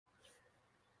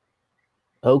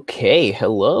Okay,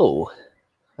 hello.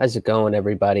 How's it going,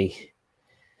 everybody?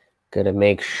 Gonna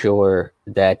make sure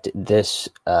that this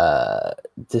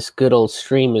good old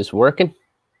stream is working.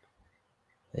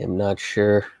 I'm not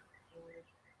sure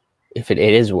if it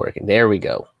is working. There we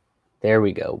go. There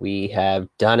we go. We have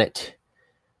done it.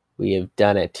 We have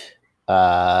done it.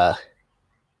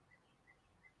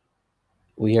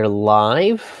 We are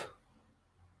live,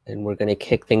 and we're gonna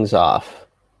kick things off.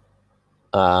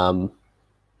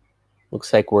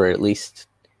 Looks like we're at least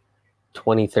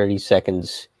 20, 30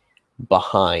 seconds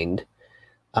behind.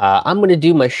 I'm gonna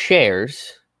do my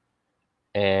shares.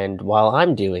 And while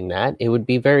I'm doing that, it would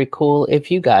be very cool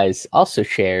if you guys also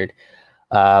shared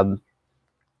um,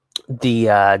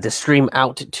 the stream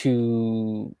out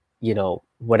to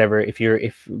whatever if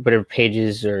whatever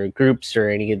pages or groups or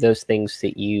any of those things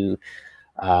that you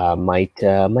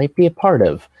might be a part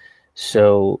of.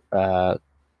 So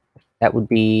that would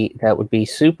be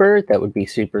super. That would be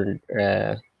super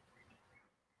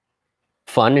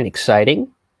fun and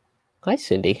exciting. Hi,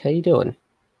 Cindy. How you doing?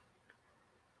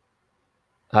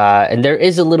 And there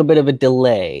is a little bit of a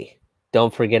delay.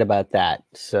 Don't forget about that.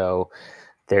 So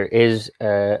there is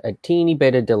a teeny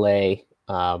bit of delay.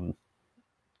 I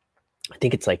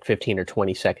think it's like 15 or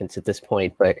 20 seconds at this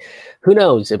point, but who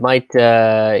knows? It might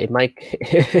get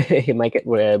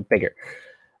bigger.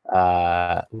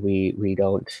 We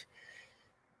don't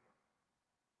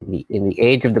in the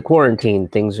age of the quarantine.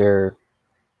 Things are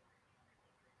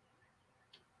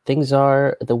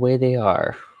the way they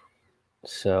are.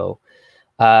 So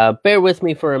bear with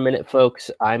me for a minute,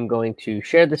 folks. I'm going to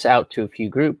share this out to a few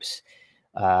groups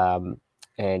and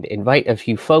invite a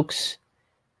few folks.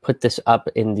 Put this up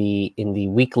in the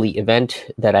weekly event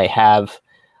that I have,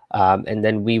 and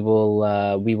then we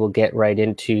will get right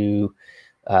into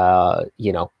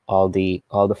all the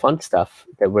fun stuff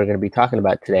that we're going to be talking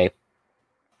about today.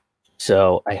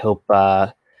 So I hope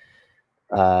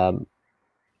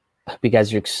you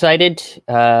guys are excited.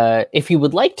 If you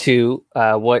would like to,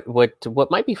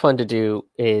 what might be fun to do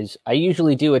is I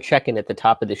usually do a check-in at the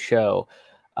top of the show.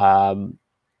 And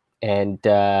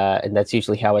that's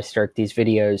usually how I start these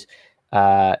videos.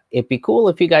 It'd be cool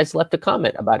if you guys left a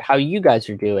comment about how you guys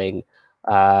are doing.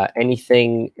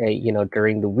 Anything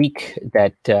during the week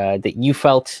that you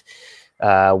felt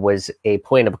was a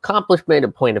point of accomplishment, a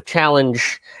point of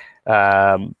challenge.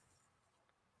 How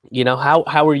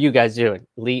are you guys doing?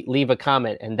 Leave a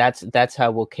comment, and that's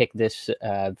how we'll kick this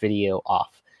video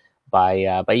off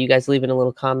by you guys leaving a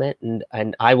little comment,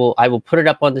 and I will put it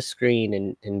up on the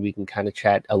screen, and we can kind of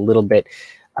chat a little bit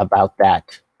about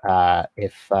that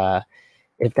if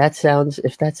that sounds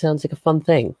like a fun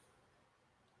thing.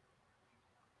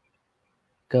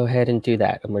 Go ahead and do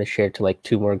that. I'm going to share it to like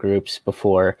 2 more groups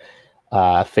before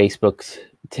Facebook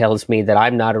tells me that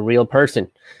I'm not a real person,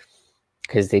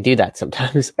 because they do that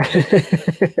sometimes.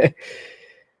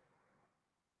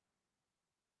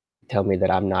 Tell me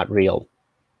that I'm not real,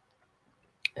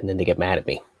 and then they get mad at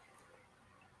me.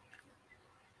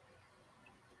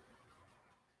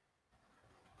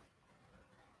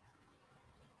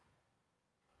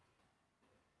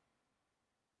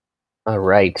 All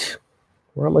right,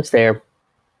 we're almost there.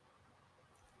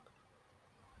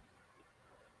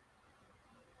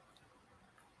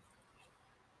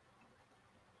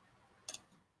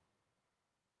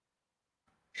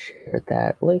 Share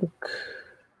that link.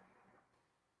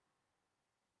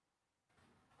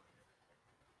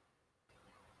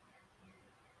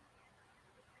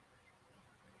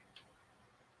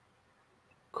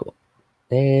 Cool.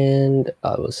 And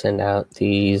I will send out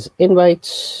these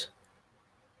invites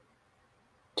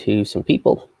to some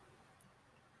people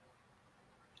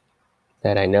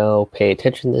that I know pay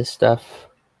attention to this stuff.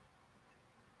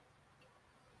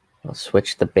 I'll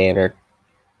switch the banner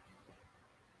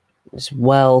as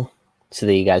well, so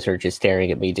that you guys are just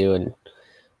staring at me doing,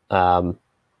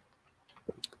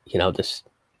 just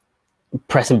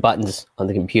pressing buttons on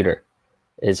the computer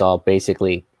is all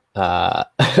basically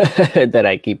that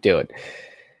I keep doing.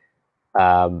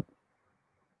 Let's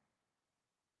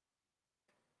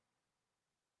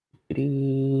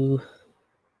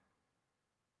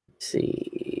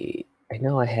see. I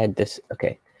know I had this.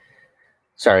 Okay.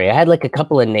 Sorry, I had like a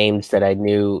couple of names that I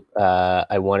knew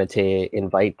I wanted to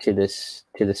invite to the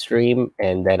stream,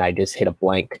 and then I just hit a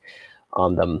blank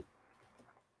on them.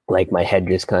 Like my head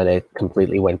just kind of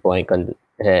completely went blank on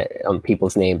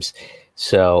people's names.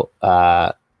 So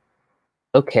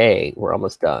okay, we're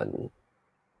almost done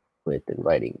with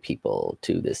inviting people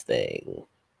to this thing,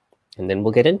 and then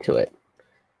we'll get into it.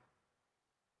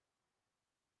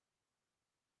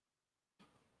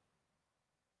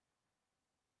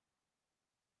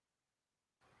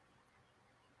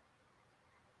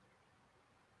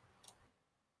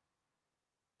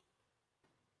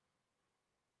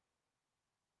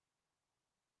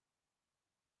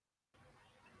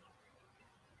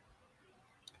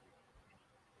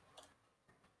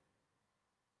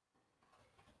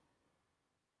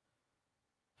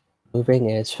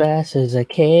 Moving as fast as I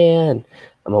can.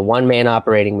 I'm a one-man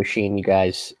operating machine, you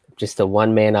guys. Just a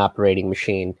one-man operating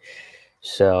machine.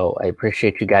 So I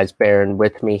appreciate you guys bearing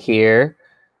with me here.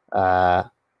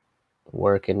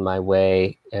 Working my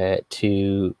way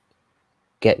to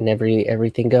getting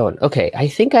everything going. Okay, I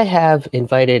think I have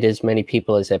invited as many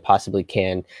people as I possibly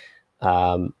can.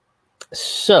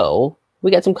 So we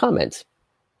got some comments.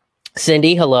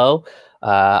 Cindy, hello.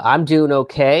 I'm doing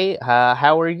okay.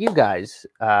 How are you guys?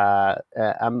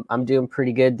 I'm doing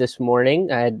pretty good this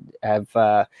morning.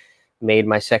 I've made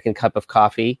my second cup of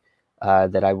coffee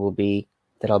that I'll be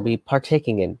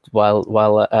partaking in while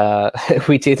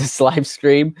we do this live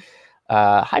stream.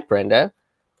 Hi, Brenda.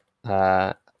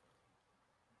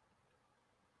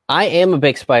 I am a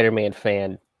big Spider-Man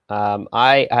fan.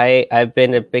 I've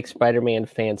been a big Spider-Man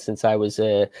fan since I was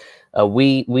a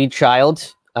wee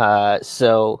child.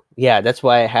 So yeah, that's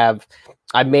why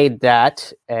I made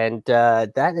that, and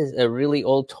that is a really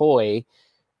old toy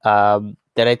that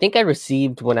I think I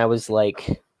received when I was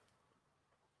like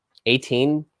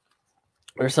 18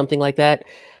 or something like that.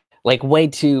 Like way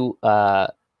too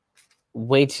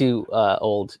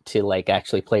old to like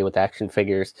actually play with action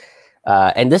figures.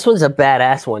 And this one's a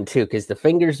badass one too, because the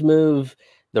fingers move,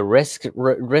 the wrist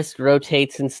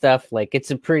rotates and stuff. Like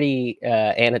it's a pretty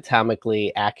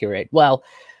anatomically accurate. Well,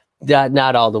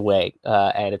 not all the way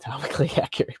anatomically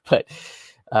accurate, but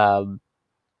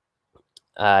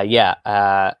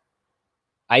yeah.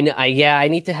 I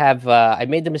need to have. I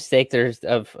made the mistake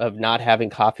of not having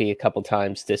coffee a couple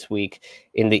times this week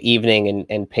in the evening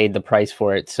and paid the price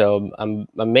for it. So I'm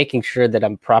making sure that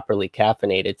I'm properly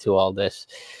caffeinated to all this.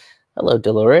 Hello,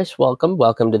 Dolores.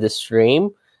 Welcome to the stream.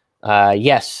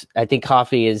 Yes, I think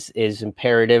coffee is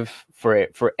imperative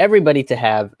for everybody to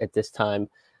have at this time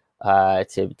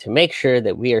to make sure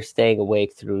that we are staying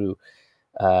awake through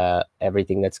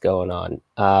everything that's going on.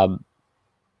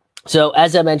 So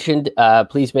as I mentioned,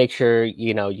 please make sure,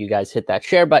 you guys hit that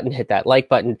share button, hit that like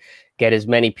button, get as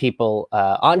many people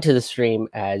onto the stream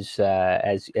as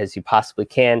you possibly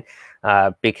can,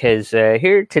 because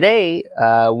here today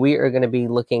we are going to be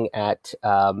looking at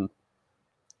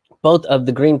both of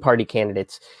the Green Party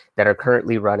candidates that are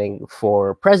currently running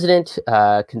for president,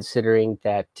 considering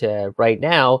that right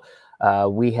now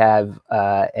we have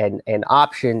an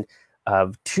option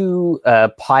of two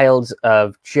piles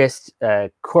of just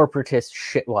corporatist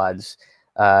shitwads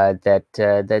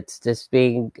that's just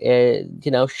being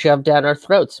shoved down our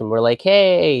throats, and we're like,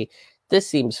 hey, this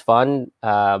seems fun.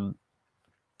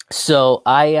 So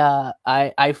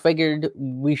I figured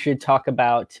we should talk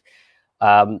about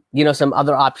some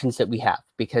other options that we have,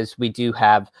 because we do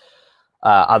have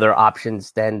other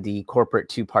options than the corporate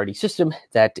two-party system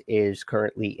that is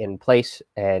currently in place.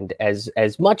 And as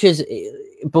much as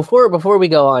before we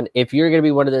go on, if you're going to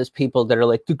be one of those people that are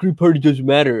like, the Green Party doesn't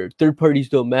matter, third parties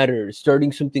don't matter,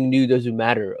 starting something new doesn't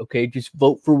matter, okay, just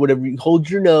vote for whatever, you hold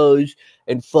your nose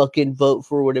and fucking vote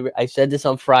for whatever. I said this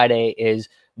on Friday, is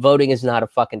voting is not a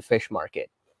fucking fish market.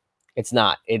 It's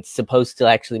not. It's supposed to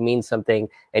actually mean something,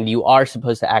 and you are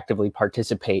supposed to actively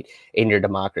participate in your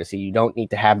democracy. You don't need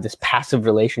to have this passive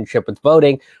relationship with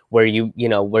voting where you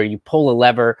pull a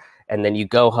lever and then you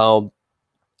go home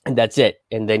and that's it,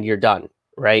 and then you're done,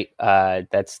 right?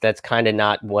 That's kind of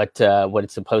not what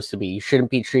it's supposed to be. You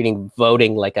shouldn't be treating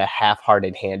voting like a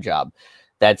half-hearted hand job.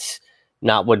 That's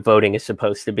not what voting is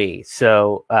supposed to be.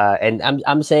 So, and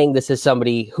I'm saying this as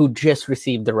somebody who just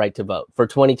received the right to vote. For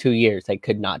 22 years, I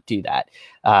could not do that.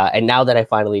 And now that I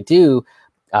finally do,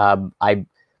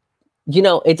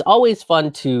 it's always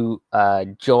fun to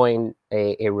join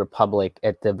a republic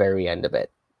at the very end of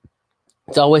it.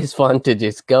 It's always fun to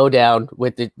just go down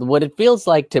with what it feels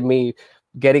like to me,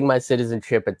 getting my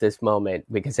citizenship at this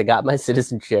moment, because I got my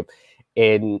citizenship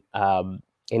in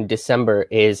December,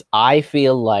 is I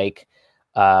feel like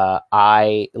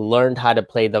I learned how to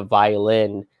play the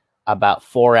violin about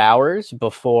 4 hours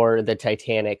before the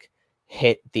Titanic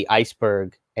hit the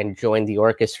iceberg and joined the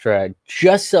orchestra,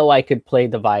 just so I could play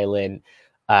the violin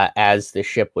as the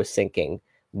ship was sinking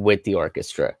with the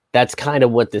orchestra. That's kind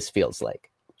of what this feels like.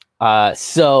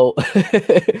 So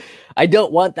I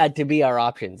don't want that to be our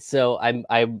option. So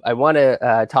I want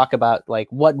to talk about like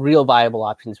what real viable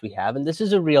options we have, and this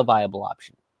is a real viable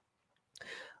option.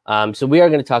 So we are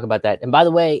going to talk about that. And by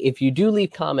the way, if you do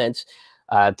leave comments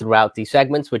throughout the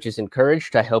segments, which is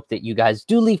encouraged, I hope that you guys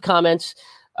do leave comments.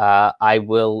 I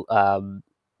will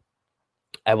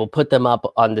put them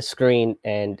up on the screen,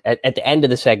 and at the end of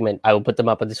the segment, I will put them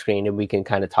up on the screen, and we can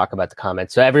kind of talk about the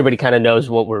comments, so everybody kind of knows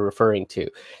what we're referring to.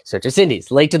 So to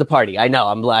Cindy's late to the party. I know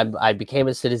I became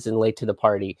a citizen late to the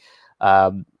party.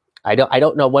 I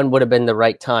don't know when would have been the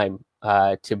right time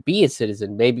to be a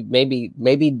citizen. Maybe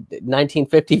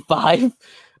 1955.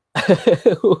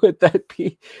 Would that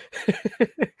be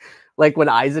like when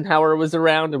Eisenhower was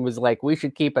around and was like, we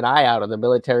should keep an eye out on the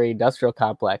military industrial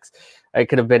complex? I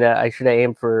could have been I should have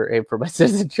aimed for my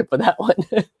citizenship for that one.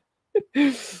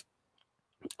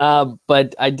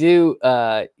 But I do,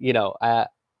 I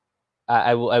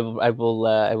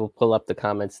will pull up the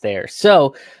comments there.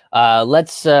 So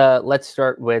let's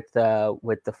start with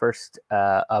the first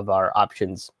of our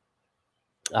options.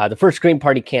 The first Green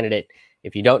Party candidate,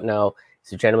 if you don't know,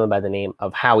 is a gentleman by the name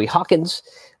of Howie Hawkins.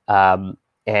 Howie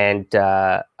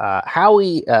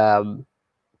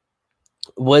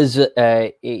was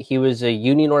he was a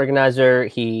union organizer.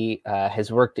 He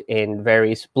has worked in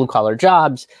various blue-collar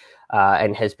jobs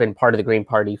and has been part of the Green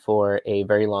Party for a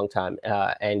very long time.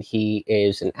 And he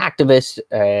is an activist.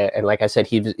 And like I said,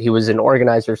 he was an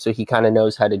organizer, so he kind of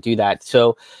knows how to do that.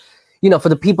 So, for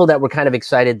the people that were kind of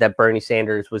excited that Bernie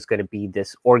Sanders was going to be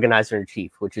this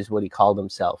organizer-in-chief, which is what he called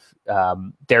himself,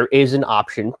 there is an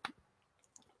option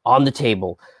on the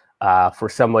table for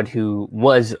someone who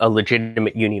was a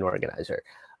legitimate union organizer,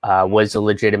 was a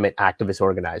legitimate activist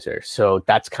organizer. So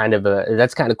that's kind of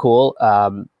cool.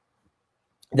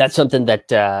 That's something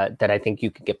that I think you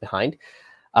could get behind.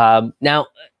 Now,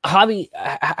 Howie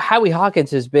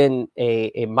Hawkins has been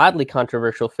a mildly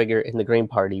controversial figure in the Green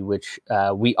Party, which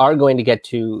we are going to get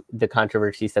to the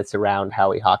controversies that surround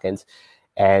Howie Hawkins.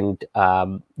 And,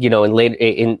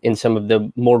 in some of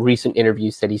the more recent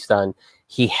interviews that he's done,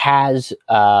 he has,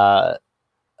 how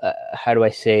do I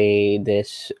say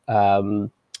this?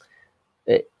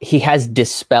 He has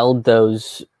dispelled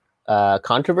those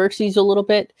controversies a little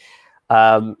bit.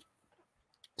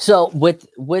 So with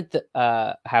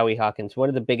Howie Hawkins, one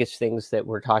of the biggest things that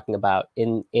we're talking about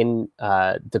in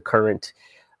the current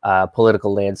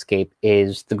political landscape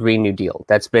is the Green New Deal.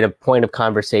 That's been a point of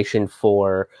conversation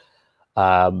for,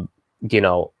 at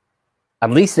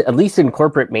least in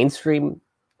corporate mainstream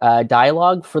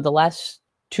dialogue for the last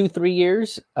 2-3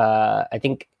 years. I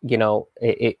think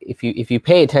if you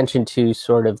pay attention to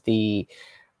sort of the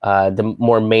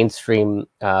more mainstream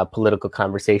political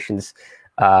conversations.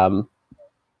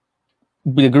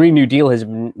 The Green New Deal has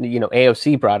been,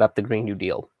 AOC brought up the Green New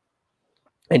Deal,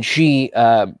 and she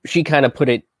kind of put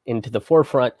it into the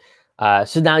forefront.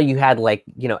 So now you had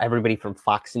everybody from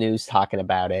Fox News talking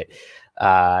about it.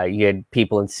 You had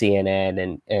people in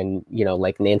CNN and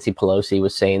like Nancy Pelosi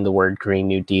was saying the word Green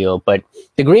New Deal, but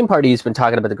the Green Party has been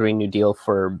talking about the Green New Deal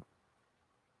for,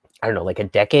 I don't know, like a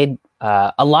decade.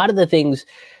 A lot of the things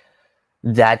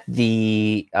that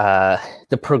the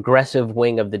progressive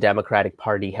wing of the Democratic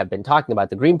Party have been talking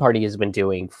about, the Green Party has been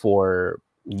doing for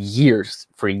years.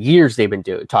 For years, they've been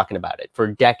talking about it. For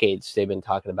decades, they've been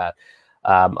talking about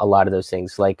a lot of those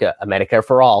things. Like Medicare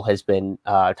for All has been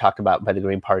talked about by the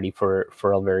Green Party for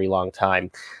a very long time.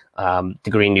 The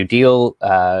Green New Deal,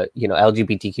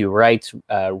 LGBTQ rights,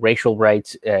 racial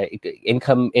rights,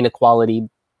 income inequality.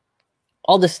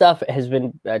 All this stuff has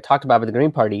been talked about by the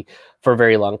Green Party for a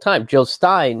very long time. Jill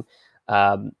Stein,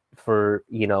 whatever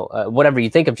you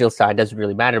think of Jill Stein doesn't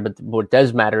really matter, but what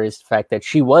does matter is the fact that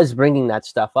she was bringing that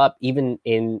stuff up even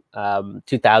in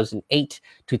 2008,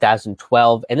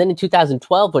 2012. And then in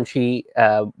 2012, when she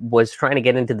was trying to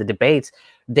get into the debates,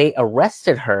 they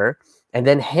arrested her and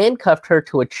then handcuffed her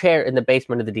to a chair in the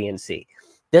basement of the DNC.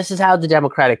 This is how the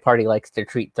Democratic Party likes to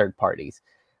treat third parties.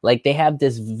 Like, they have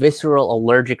this visceral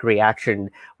allergic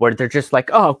reaction where they're just like,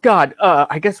 oh, God,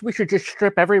 I guess we should just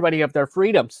strip everybody of their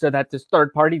freedom so that this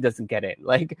third party doesn't get in.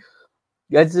 Like,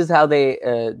 that's just how they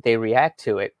react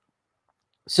to it.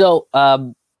 So,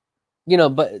 but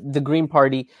the Green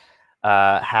Party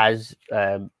has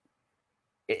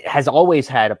always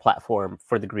had a platform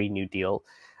for the Green New Deal.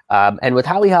 And with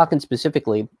Howie Hawkins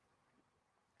specifically,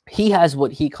 he has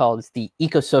what he calls the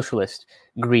eco-socialist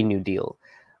Green New Deal.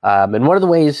 And one of the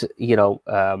ways,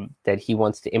 that he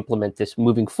wants to implement this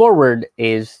moving forward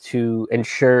is to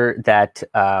ensure that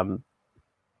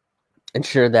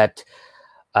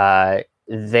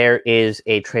there is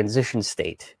a transition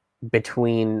state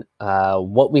between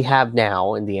what we have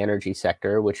now in the energy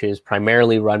sector, which is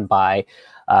primarily run by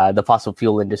the fossil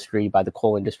fuel industry, by the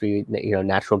coal industry,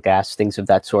 natural gas, things of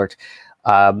that sort,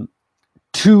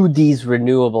 to these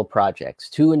renewable projects,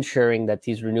 to ensuring that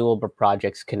these renewable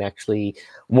projects can actually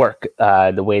work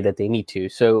the way that they need to.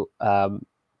 So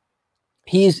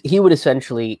he would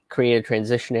essentially create a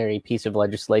transitionary piece of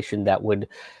legislation that would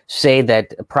say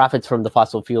that profits from the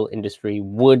fossil fuel industry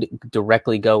would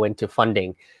directly go into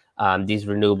funding these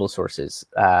renewable sources.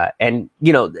 And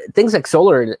things like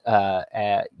solar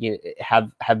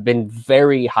have been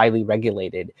very highly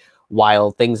regulated,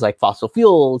 while things like fossil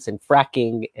fuels and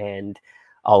fracking and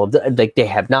all of like they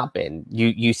have not been.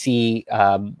 You see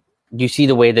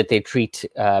the way that they treat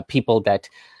people that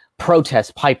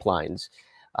protest pipelines.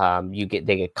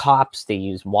 They get cops. They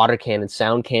use water cannons,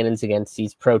 sound cannons against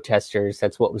these protesters.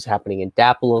 That's what was happening in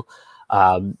Dapple,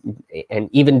 and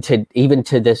even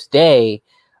to this day,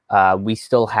 we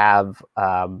still have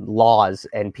laws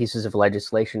and pieces of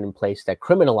legislation in place that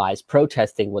criminalize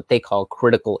protesting what they call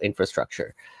critical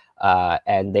infrastructure.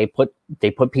 And they put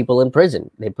people in prison.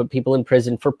 They put people in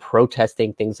prison for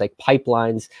protesting things like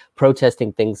pipelines,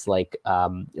 protesting things like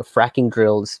fracking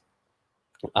drills,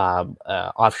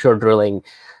 offshore drilling,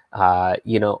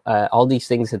 all these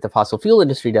things that the fossil fuel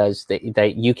industry does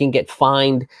that you can get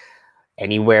fined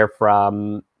anywhere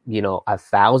from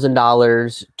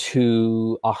 $1,000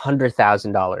 to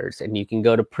 $100,000, and you can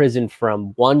go to prison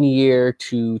from 1 year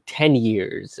to 10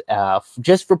 years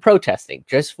just for protesting,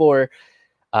 just for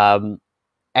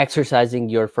exercising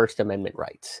your First Amendment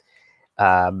rights.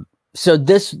 So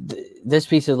this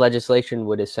piece of legislation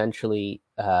would essentially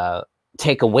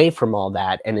take away from all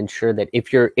that and ensure that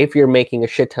if you're making a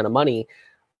shit ton of money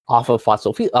off of the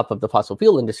fossil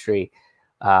fuel industry,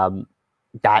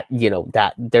 that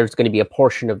there's going to be a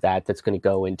portion of that's going to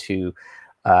go into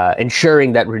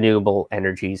ensuring that renewable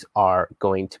energies are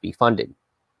going to be funded.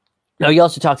 Now, you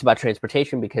also talked about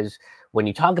transportation, because when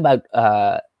you talk about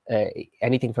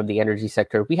anything from the energy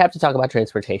sector, we have to talk about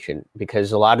transportation,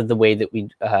 because a lot of the way that we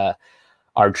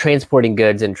are transporting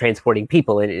goods and transporting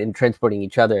people and transporting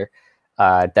each other,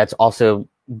 that's also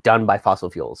done by fossil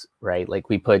fuels, right? Like,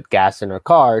 we put gas in our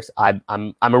cars. I'm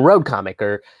a road comic,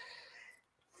 or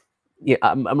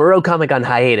I'm a road comic on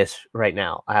hiatus right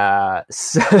now.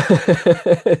 So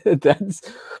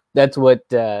that's where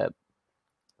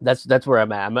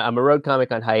I'm at. I'm a road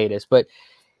comic on hiatus, but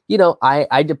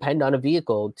I depend on a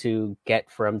vehicle to get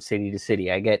from city to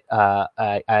city.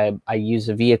 I use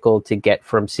a vehicle to get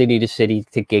from city to city,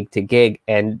 to gig,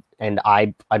 and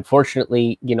I,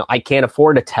 unfortunately, I can't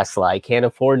afford a Tesla. I can't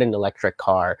afford an electric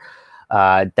car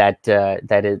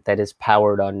that is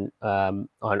powered on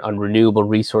renewable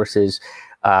resources.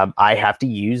 I have to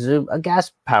use a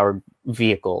gas powered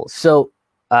vehicle. So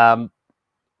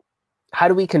how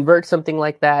do we convert something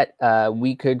like that?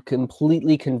 We could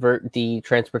completely convert the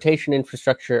transportation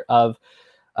infrastructure of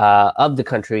the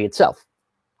country itself.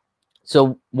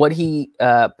 So what he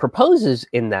proposes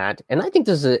in that, and I think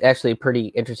this is actually a pretty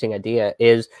interesting idea,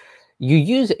 is you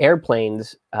use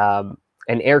airplanes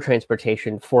and air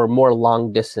transportation for more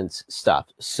long distance stuff.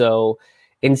 So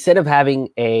instead of having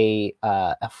a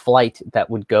flight that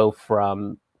would go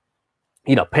from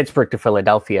Pittsburgh to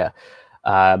Philadelphia,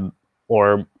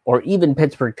 or even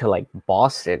Pittsburgh to like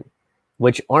Boston,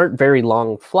 which aren't very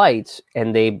long flights,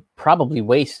 and they probably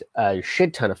waste a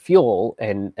shit ton of fuel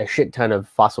and a shit ton of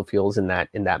fossil fuels in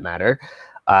that matter,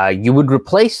 you would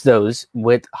replace those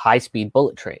with high-speed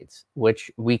bullet trains,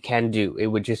 which we can do.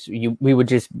 We would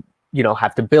just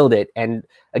have to build it, and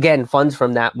again, funds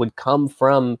from that would come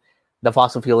from the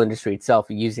fossil fuel industry itself,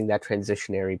 using that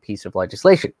transitionary piece of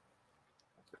legislation.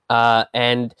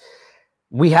 And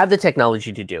we have the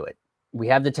technology to do it. We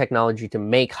have the technology to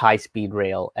make high-speed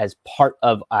rail as part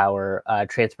of our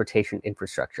transportation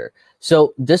infrastructure.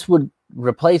 So this would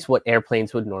replace what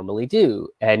airplanes would normally do.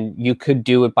 And you could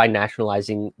do it by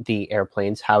nationalizing the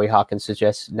airplanes. Howie Hawkins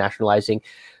suggests nationalizing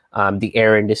the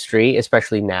air industry,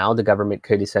 especially now. The government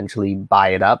could essentially buy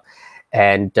it up.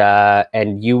 And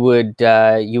you would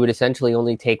essentially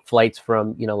only take flights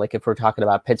from, like if we're talking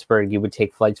about Pittsburgh, you would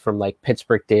take flights from like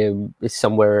Pittsburgh to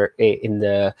somewhere in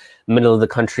the middle of the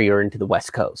country, or into the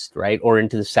West Coast, right? Or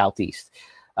into the Southeast,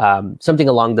 something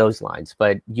along those lines.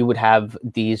 But you would have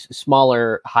these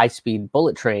smaller high-speed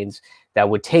bullet trains that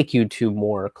would take you to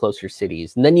more closer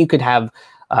cities. And then you could have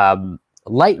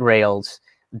light rails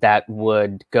that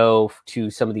would go to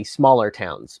some of these smaller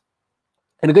towns.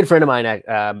 And a good friend of mine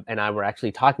and I were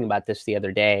actually talking about this the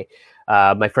other day.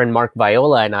 My friend Mark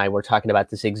Viola and I were talking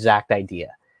about this exact idea.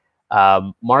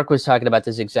 Mark was talking about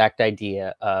this exact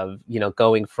idea of,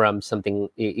 going from something.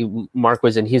 Mark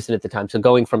was in Houston at the time. So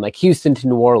going from like Houston to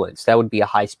New Orleans, that would be a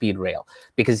high-speed rail,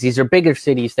 because these are bigger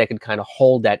cities that could kind of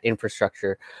hold that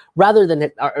infrastructure, rather than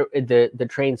the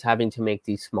trains having to make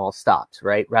these small stops,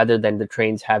 right? Rather than the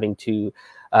trains having to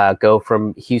go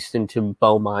from Houston to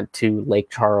Beaumont to Lake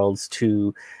Charles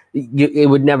it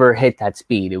would never hit that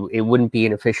speed. It wouldn't be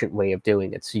an efficient way of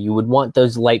doing it. So you would want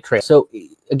those light trains. So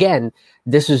again,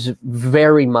 this is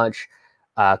very much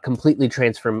completely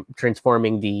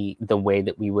transforming the way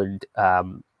that we would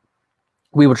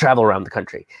travel around the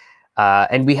country.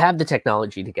 And we have the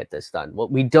technology to get this done.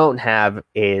 What we don't have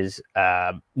is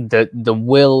the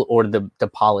will or the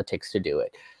politics to do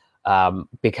it,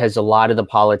 because a lot of the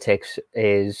politics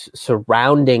is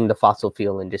surrounding the fossil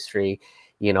fuel industry.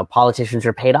 You know, politicians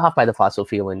are paid off by the fossil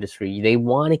fuel industry. They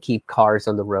want to keep cars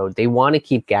on the road. They want to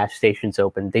keep gas stations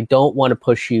open. They don't want to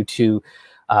push you to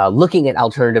looking at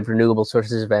alternative renewable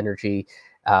sources of energy,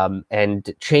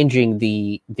 and changing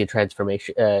the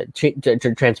transformation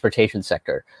transportation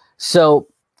sector. So,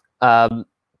 you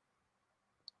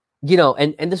know,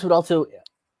 and this would also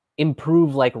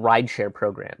improve like rideshare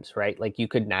programs, right? Like you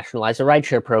could nationalize the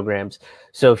rideshare programs.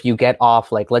 So if you get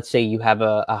off, like let's say you have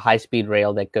a high-speed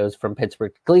rail that goes from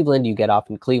Pittsburgh to Cleveland, you get off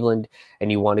in Cleveland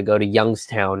and you want to go to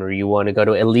Youngstown or you want to go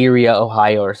to Elyria,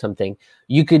 Ohio or something,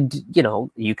 you could, you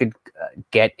know, you could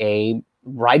get a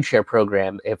rideshare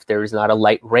program if there's not a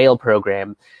light rail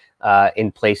program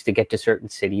in place to get to certain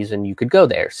cities, and you could go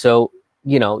there. So,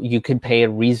 you know, you could pay a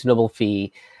reasonable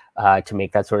fee to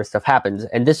make that sort of stuff happen.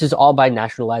 And this is all by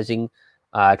nationalizing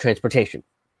transportation,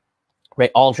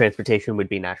 right? All transportation would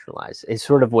be nationalized. Is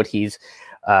sort of what he's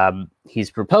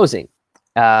proposing.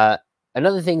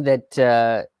 Another thing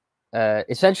that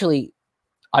essentially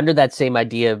under that same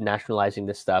idea of nationalizing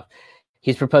this stuff,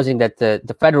 he's proposing that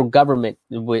the federal government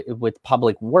with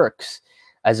public works,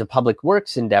 as a public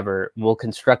works endeavor, will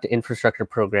construct infrastructure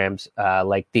programs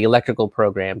like the electrical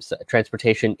programs,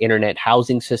 transportation, internet,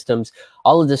 housing systems.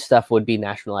 All of this stuff would be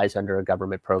nationalized under a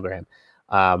government program.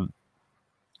 And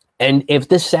if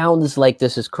this sounds like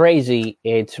this is crazy,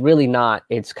 it's really not.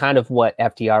 It's kind of what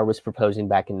FDR was proposing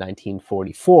back in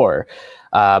 1944.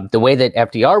 The way that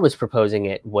FDR was proposing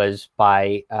it was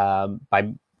by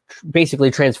basically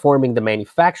transforming the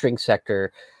manufacturing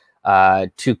sector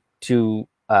to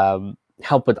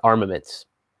help with armaments,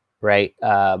 right?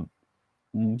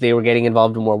 They were getting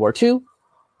involved in World War II.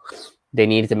 They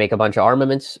needed to make a bunch of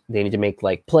armaments. They needed to make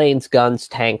like planes, guns,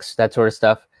 tanks, that sort of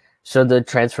stuff. So the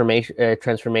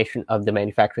transformation of the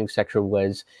manufacturing sector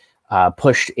was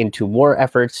pushed into war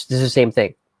efforts. This is the same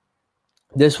thing.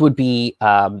 This would be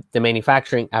the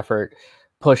manufacturing effort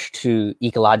pushed to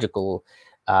ecological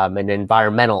and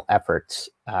environmental efforts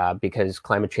because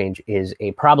climate change is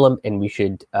a problem and we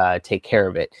should take care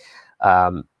of it.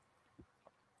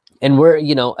 And we're,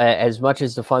 you know, as much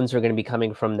as the funds are going to be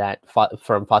coming from that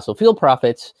from fossil fuel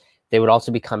profits, they would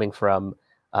also be coming from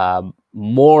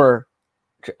more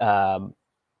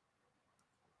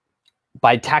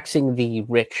by taxing the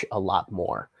rich a lot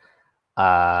more.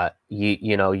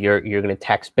 You know, you're going to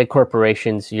tax big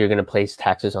corporations. You're going to place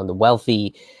taxes on the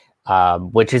wealthy,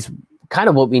 which is kind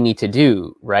of what we need to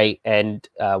do, right? And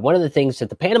one of the things that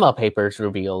the Panama Papers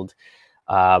revealed,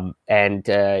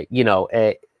 you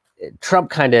know, Trump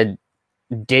kind of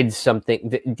did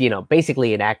something, you know,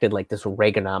 basically enacted like this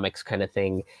Reaganomics kind of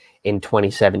thing in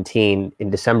 2017, in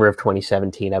December of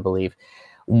 2017, I believe,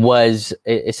 was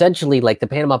essentially like the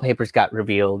Panama Papers got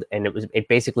revealed, and it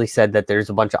basically said that there's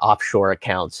a bunch of offshore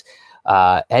accounts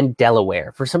and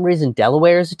Delaware. For some reason,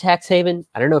 Delaware is a tax haven.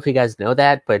 I don't know if you guys know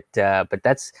that, but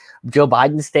that's Joe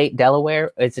Biden's state,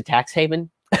 Delaware. It's a tax haven.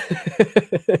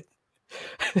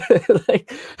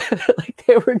 like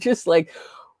they were just like,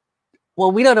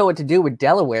 well, we don't know what to do with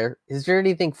Delaware. Is there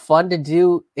anything fun to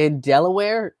do in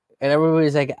Delaware? And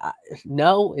everybody's like,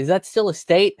 no. Is that still a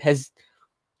state? Has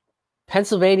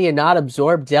Pennsylvania not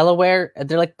absorbed Delaware? And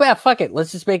they're like, bah, fuck it.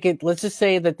 Let's just make it. Let's just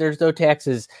say that there's no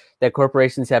taxes that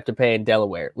corporations have to pay in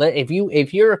Delaware. If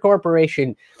you're a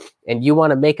corporation and you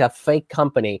want to make a fake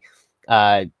company,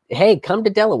 hey, come to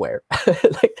Delaware.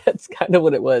 Like that's kind of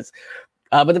what it was.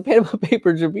 But the Panama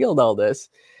Papers revealed all this,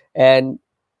 and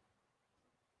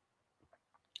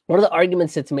one of the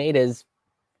arguments that's made is,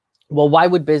 well, why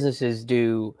would businesses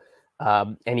do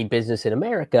any business in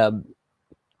America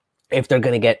if they're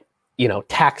going to get, you know,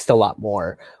 taxed a lot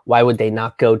more? Why would they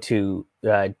not go to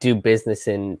do business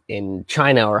in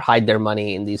China or hide their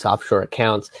money in these offshore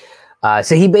accounts?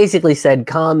 So he basically said,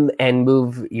 come and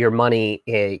move your money,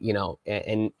 you know,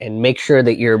 and make sure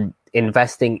that you're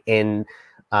investing in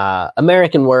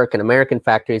American work and American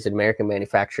factories and American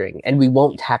manufacturing, and we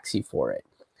won't tax you for it.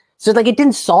 So, like, it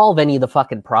didn't solve any of the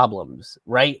fucking problems,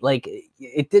 right? Like,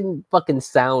 it didn't fucking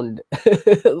sound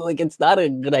like it's not a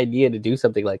good idea to do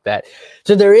something like that.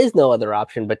 So there is no other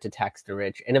option but to tax the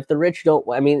rich. And if the rich don't,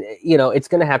 I mean, you know, it's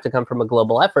going to have to come from a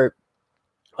global effort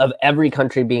of every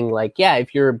country being like, yeah,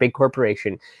 if you're a big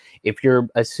corporation, if you're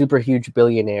a super huge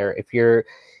billionaire, if you're,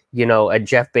 you know, a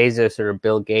Jeff Bezos or a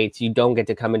Bill Gates, you don't get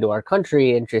to come into our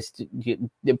country and just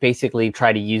basically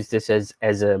try to use this as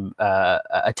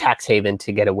a tax haven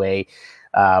to get away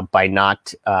by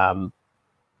not,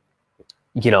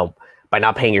 you know, by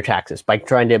not paying your taxes, by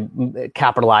trying to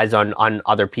capitalize on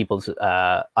other people's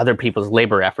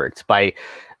labor efforts, by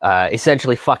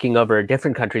essentially fucking over a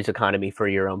different country's economy for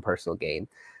your own personal gain.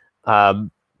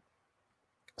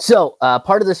 So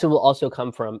part of this will also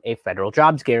come from a federal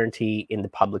jobs guarantee in the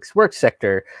public works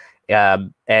sector,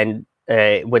 and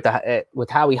with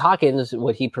Howie Hawkins,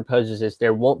 what he proposes is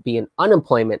there won't be an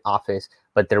unemployment office,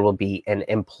 but there will be an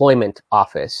employment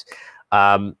office.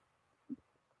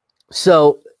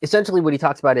 So essentially what he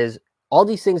talks about is all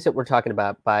these things that we're talking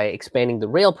about by expanding the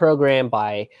rail program,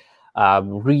 by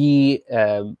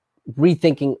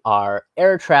rethinking our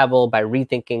air travel, by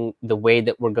rethinking the way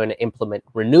that we're going to implement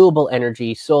renewable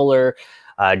energy, solar,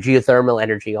 geothermal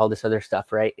energy, all this other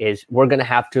stuff, right? Is we're going to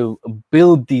have to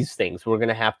build these things. We're going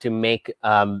to have to make,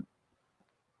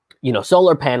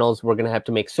 solar panels. We're going to have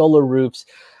to make solar roofs,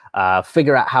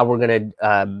 figure out how we're going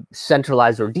to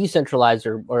centralize or decentralize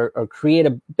or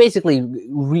basically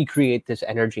recreate this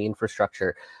energy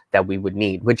infrastructure that we would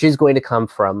need, which is going to come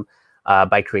from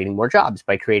by creating more jobs,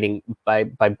 by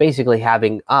basically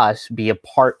having us be a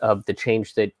part of the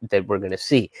change that we're going to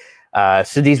see.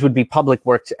 So these would be public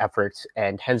works efforts,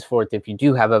 and henceforth, if you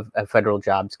do have a federal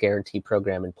jobs guarantee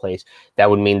program in place, that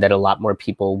would mean that a lot more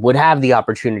people would have the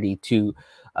opportunity to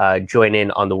join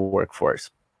in on the workforce.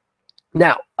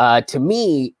 Now, to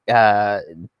me,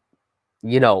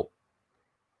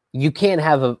 you can't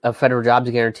have a federal jobs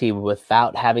guarantee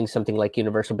without having something like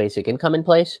universal basic income in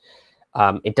place.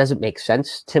 It doesn't make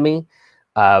sense to me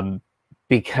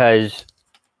because,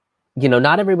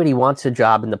 not everybody wants a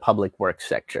job in the public works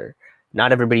sector.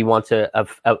 Not everybody wants a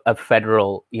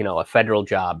federal, a federal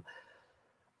job.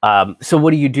 So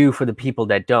what do you do for the people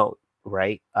that don't,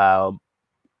 right?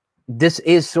 This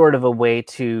is sort of a way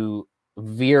to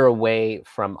veer away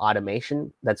from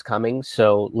automation that's coming.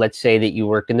 So let's say that you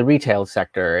work in the retail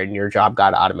sector and your job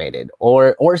got automated,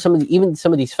 or even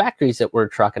some of these factories that we're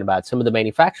talking about, some of the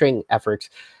manufacturing efforts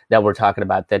that we're talking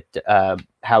about that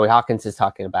Howie Hawkins is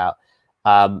talking about.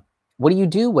 What do you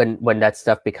do when that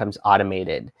stuff becomes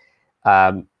automated?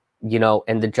 And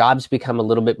the jobs become a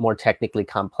little bit more technically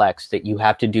complex that you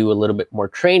have to do a little bit more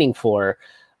training for.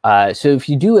 So if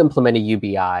you do implement a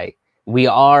UBI, we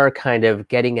are kind of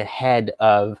getting ahead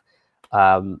of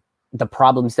the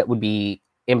problems that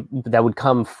would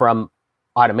come from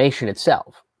automation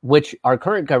itself, which our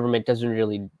current government doesn't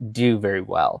really do very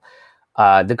well.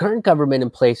 The current government in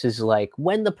places like,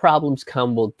 when the problems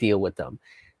come, we'll deal with them.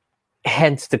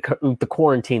 Hence the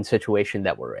quarantine situation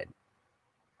that we're in.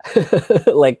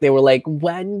 Like they were like,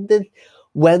 when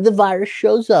the virus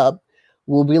shows up,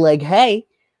 we'll be like, hey,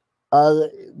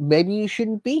 maybe you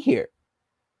shouldn't be here.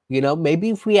 Maybe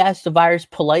if we ask the virus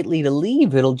politely to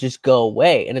leave, it'll just go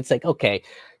away. And it's like, okay,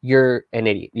 you're an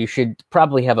idiot. You should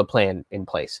probably have a plan in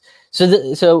place.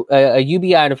 So a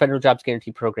UBI and a federal jobs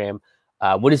guarantee program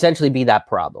would essentially be that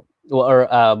problem, or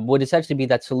would essentially be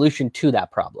that solution to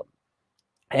that problem.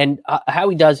 And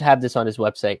Howie does have this on his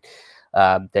website,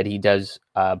 that he does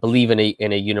believe in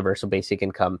a universal basic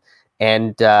income.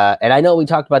 And I know we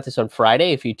talked about this on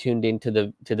Friday, if you tuned into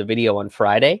the video on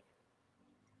Friday.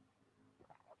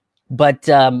 But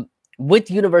with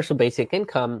universal basic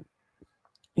income,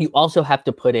 you also have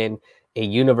to put in a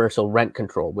universal rent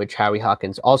control, which Howie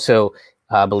Hawkins also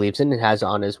believes in and has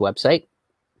on his website.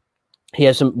 He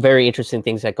has some very interesting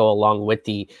things that go along with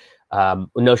the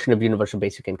notion of universal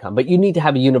basic income. But you need to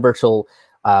have a universal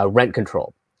rent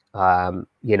control,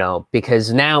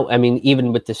 because now, I mean,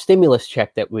 even with the stimulus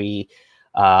check that we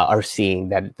are seeing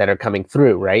that are coming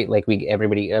through, right? Like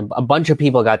a bunch of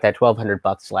people got that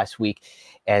 $1,200 last week.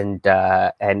 And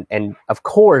of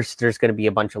course, there's going to be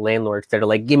a bunch of landlords that are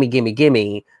like,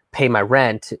 gimme, pay my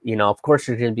rent. Of course,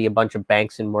 there's going to be a bunch of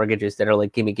banks and mortgages that are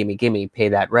like, gimme, pay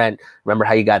that rent. Remember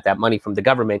how you got that money from the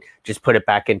government? Just put it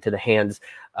back into the hands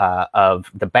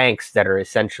of the banks that are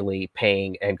essentially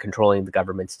paying and controlling the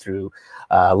governments through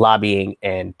lobbying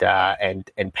and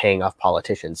paying off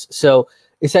politicians. So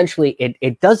essentially,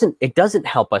 it doesn't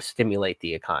help us stimulate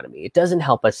the economy. It doesn't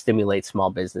help us stimulate small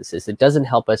businesses. It doesn't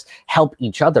help us help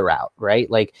each other out,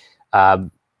 right? Like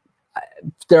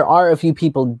there are a few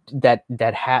people that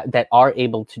are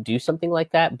able to do something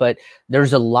like that, but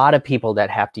there's a lot of people that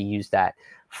have to use that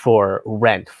for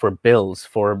rent, for bills,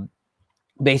 for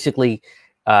basically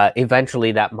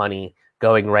eventually that money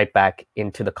going right back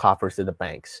into the coffers of the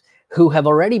banks, who have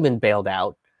already been bailed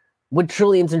out with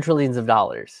trillions and trillions of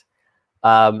dollars.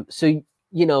 So,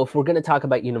 if we're going to talk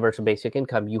about universal basic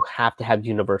income, you have to have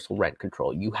universal rent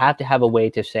control. You have to have a way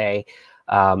to say,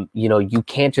 you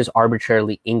can't just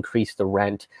arbitrarily increase the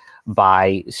rent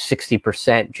by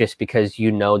 60% just because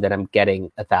that I'm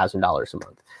getting $1,000 a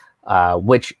month.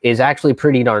 which is actually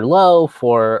pretty darn low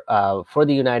for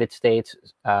the United States.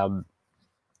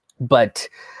 But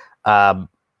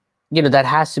that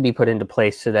has to be put into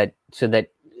place so that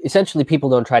essentially people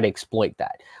don't try to exploit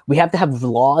that. We have to have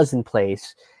laws in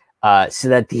place so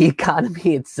that the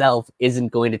economy itself isn't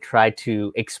going to try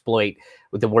to exploit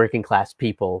the working class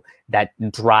people that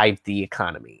drive the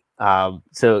economy.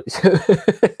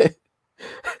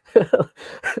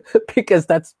 Because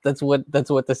that's what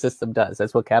the system does.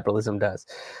 That's what capitalism does.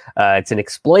 It's an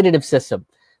exploitative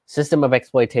system of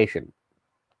exploitation.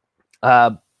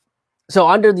 So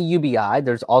under the UBI,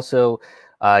 there's also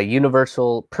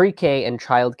universal pre-K and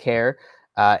child care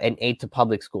and aid to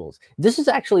public schools. This is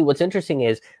actually what's interesting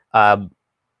is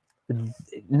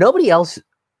nobody else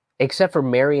except for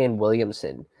Marianne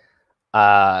Williamson,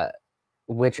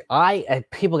 which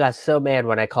people got so mad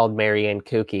when I called Marianne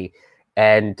kooky.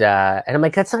 And I'm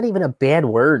like, that's not even a bad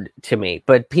word to me.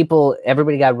 But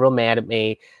everybody got real mad at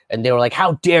me, and they were like,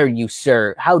 "How dare you,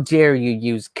 sir? How dare you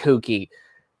use kooky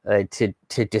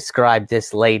to describe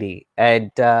this lady?" And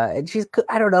she's,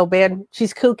 I don't know, man,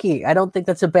 she's kooky. I don't think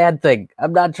that's a bad thing.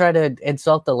 I'm not trying to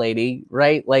insult the lady,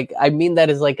 right? Like, I mean that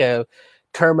as like a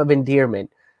term of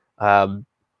endearment.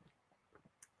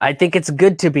 I think it's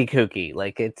good to be kooky.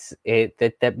 Like,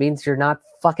 that means you're not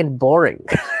fucking boring.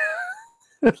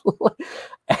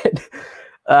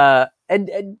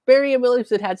 And Marianne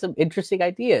Williamson had some interesting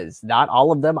ideas. Not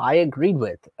all of them I agreed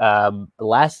with.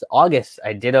 Last August,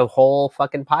 I did a whole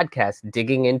fucking podcast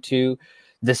digging into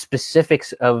the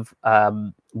specifics of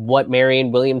what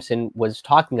Marianne Williamson was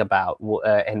talking about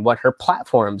and what her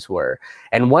platforms were.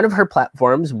 And one of her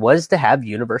platforms was to have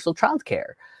universal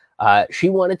childcare. She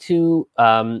wanted to,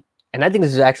 and I think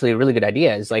this is actually a really good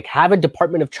idea, is like have a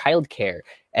Department of Childcare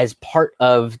as part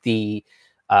of the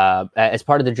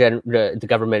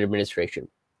government administration.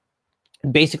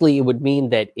 Basically, it would mean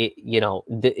that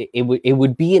it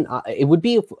would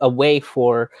be a way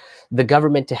for the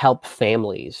government to help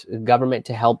families, government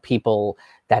to help people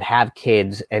that have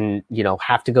kids and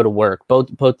have to go to work. Both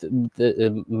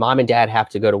the mom and dad have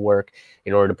to go to work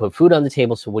in order to put food on the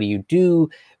table. So what do?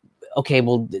 Okay,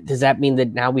 well, does that mean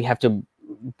that now we have to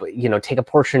take a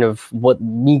portion of what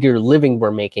meager living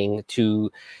we're making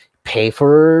to pay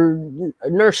for a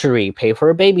nursery, pay for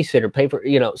a babysitter, pay for,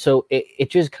 so it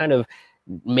just kind of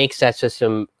makes that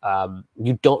system,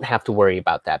 you don't have to worry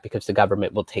about that because the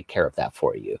government will take care of that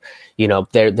for you.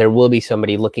 There will be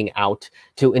somebody looking out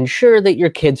to ensure that your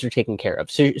kids are taken care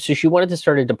of. So she wanted to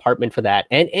start a department for that.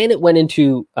 And it went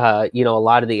into, a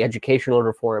lot of the educational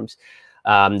reforms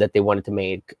that they wanted to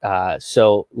make.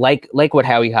 So like what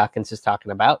Howie Hawkins is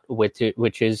talking about,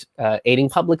 which is aiding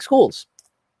public schools,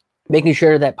 making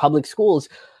sure that public schools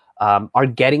are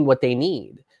getting what they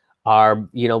need, are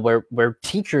where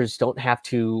teachers don't have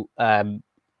to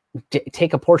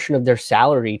take a portion of their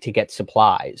salary to get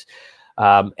supplies.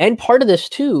 And part of this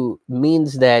too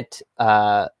means that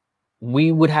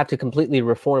we would have to completely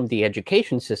reform the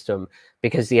education system,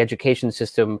 because the education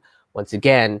system, once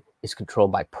again, is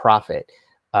controlled by profit.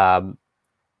 I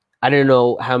don't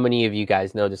know how many of you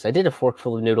guys know this. I did a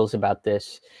Forkful of Noodles about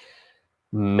this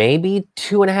maybe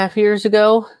 2.5 years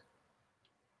ago.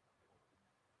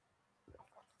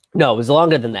 No, it was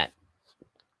longer than that.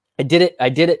 I did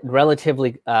it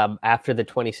relatively after the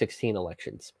 2016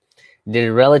 elections. Did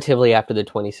it relatively after the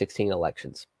 2016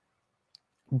 elections.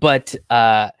 But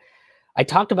I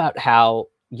talked about how,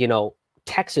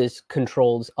 Texas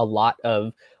controls a lot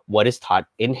of what is taught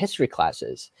in history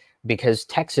classes, because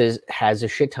Texas has a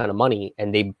shit ton of money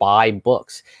and they buy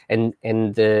books. And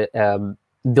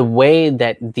the way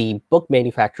that the book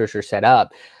manufacturers are set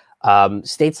up,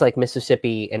 states like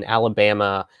Mississippi and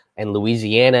Alabama and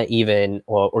Louisiana even,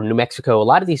 or New Mexico, a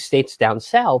lot of these states down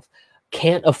south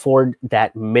can't afford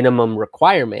that minimum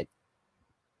requirement.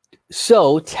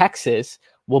 So Texas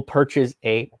will purchase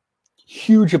a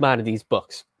huge amount of these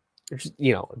books.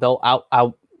 They'll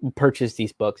out purchase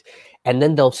these books, and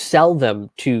then they'll sell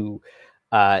them to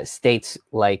states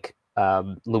like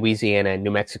Louisiana and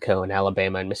New Mexico and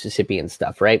Alabama and Mississippi and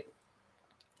stuff, right?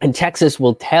 And Texas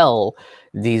will tell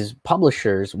these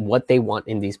publishers what they want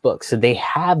in these books. So they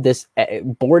have this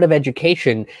board of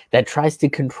education that tries to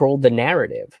control the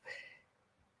narrative.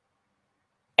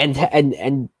 And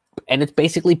it's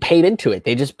basically paid into it.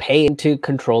 They just pay into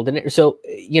control the narrative. So,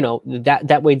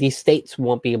 that way these states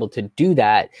won't be able to do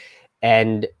that.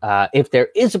 And if there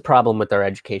is a problem with our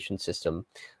education system,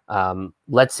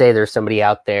 let's say there's somebody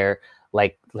out there,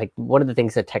 like one of the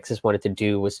things that Texas wanted to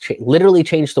do was literally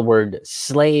change the word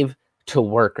slave to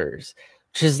workers,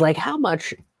 which is like, how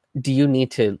much do you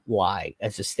need to lie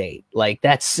as a state? Like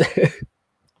that's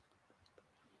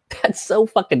That's so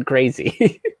fucking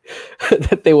crazy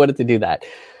that they wanted to do that.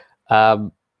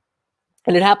 And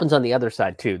it happens on the other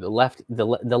side too. The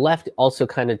left also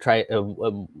kind of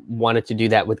wanted to do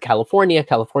that with California.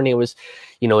 California was,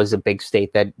 is a big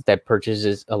state that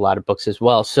purchases a lot of books as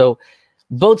well. So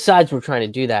both sides were trying to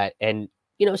do that, and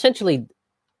essentially,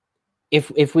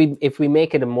 if we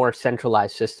make it a more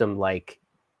centralized system, like,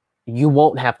 you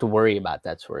won't have to worry about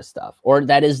that sort of stuff, or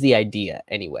that is the idea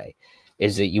anyway,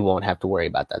 is that you won't have to worry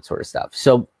about that sort of stuff.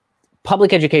 So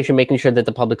public education, making sure that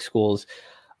the public schools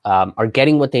are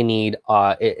getting what they need.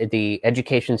 The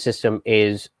education system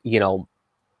is,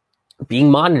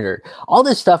 being monitored. All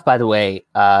this stuff, by the way,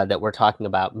 that we're talking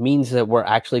about means that we're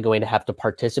actually going to have to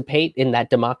participate in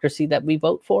that democracy that we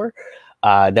vote for,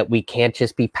 that we can't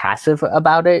just be passive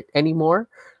about it anymore.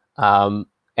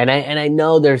 And I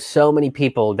know there's so many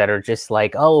people that are just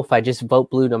like, oh, if I just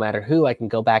vote blue, no matter who, I can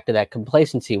go back to that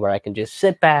complacency where I can just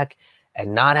sit back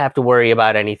and not have to worry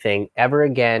about anything ever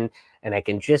again. And I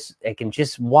can just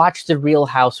watch the Real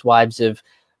Housewives of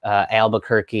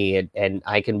Albuquerque, and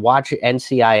I can watch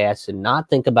NCIS and not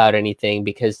think about anything,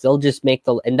 because they'll just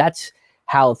and that's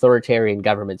how authoritarian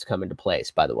governments come into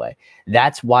place, by the way.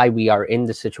 That's why we are in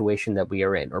the situation that we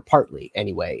are in, or partly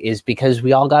anyway, is because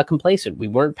we all got complacent. We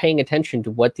weren't paying attention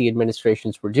to what the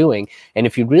administrations were doing. And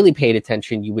if you really paid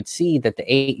attention, you would see that the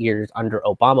 8 years under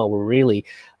Obama were really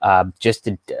just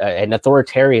an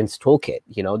authoritarian's toolkit.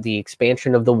 The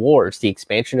expansion of the wars, the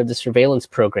expansion of the surveillance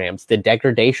programs, the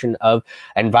degradation of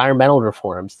environmental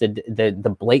reforms,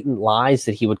 the blatant lies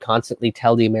that he would constantly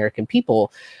tell the American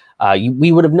people.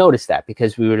 We would have noticed that,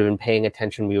 because we would have been paying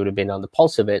attention. We would have been on the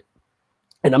pulse of it.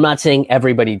 And I'm not saying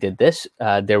everybody did this.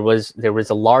 There was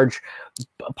a large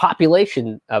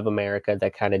population of America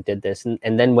that kind of did this.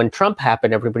 And then when Trump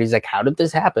happened, everybody's like, how did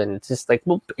this happen? It's just like,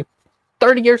 well,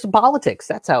 30 years of politics.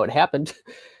 That's how it happened.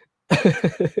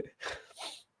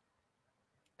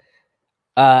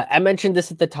 I mentioned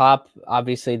this at the top.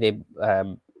 Obviously,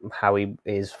 Howie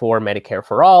is for Medicare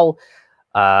for all.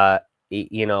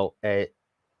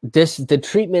 The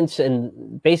treatments,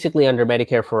 and basically under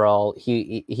Medicare for all,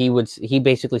 he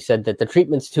basically said that the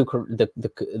treatments to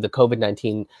the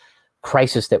COVID-19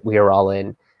 crisis that we are all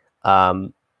in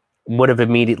would have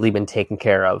immediately been taken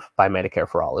care of by Medicare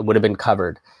for all. It would have been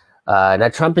covered. Now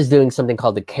Trump is doing something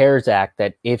called the CARES Act,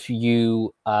 that if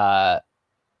you are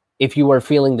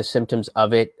feeling the symptoms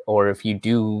of it, or if you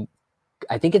do,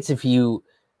 I think it's if you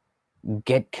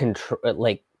get control,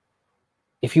 like,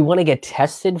 if you want to get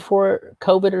tested for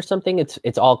COVID or something,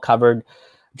 it's all covered.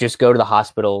 Just go to the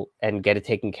hospital and get it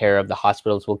taken care of. The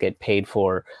hospitals will get paid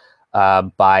for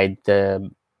by at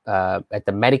the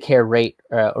Medicare rate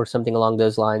or something along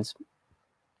those lines.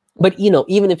 But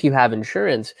even if you have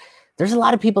insurance, there's a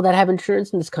lot of people that have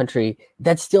insurance in this country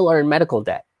that still are in medical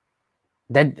debt.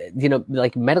 That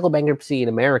like medical bankruptcy in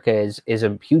America is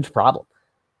a huge problem.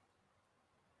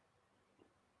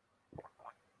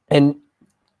 And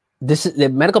the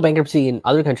medical bankruptcy in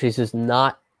other countries is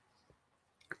not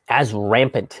as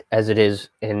rampant as it is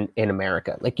in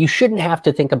America. Like, you shouldn't have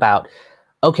to think about,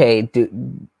 okay, do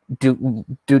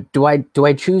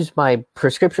I choose my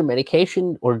prescription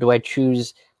medication, or do I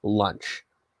choose lunch?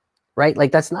 Right?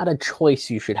 Like, that's not a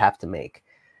choice you should have to make.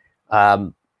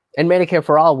 And Medicare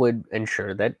for all would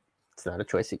ensure that it's not a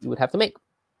choice that you would have to make.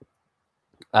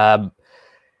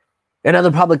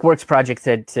 Another public works project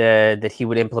that he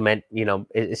would implement,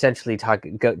 essentially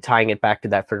tying it back to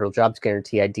that federal jobs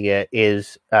guarantee idea,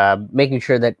 is making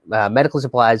sure that medical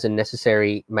supplies and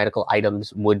necessary medical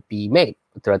items would be made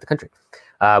throughout the country.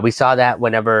 We saw that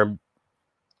whenever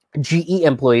GE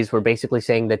employees were basically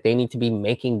saying that they need to be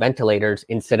making ventilators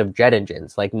instead of jet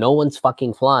engines. Like, no one's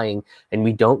fucking flying, and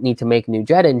we don't need to make new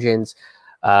jet engines.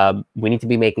 We need to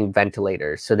be making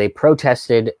ventilators. So they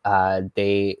protested.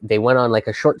 They went on like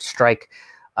a short strike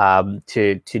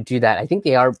to do that. I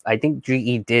think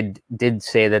GE did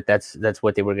say that that's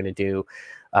what they were going to do.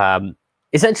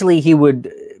 Essentially,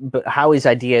 Howie's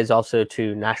idea is also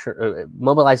to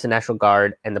mobilize the National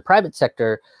Guard and the private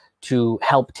sector to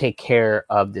help take care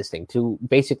of this thing, to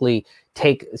basically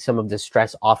take some of the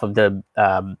stress off of the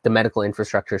medical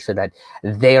infrastructure, so that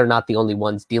they are not the only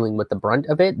ones dealing with the brunt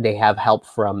of it. They have help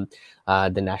from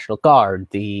the National Guard,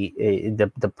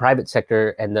 the private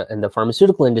sector, and the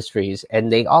pharmaceutical industries,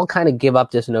 and they all kind of give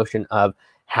up this notion of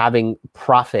having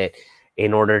profit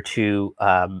in order to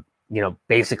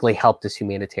basically help this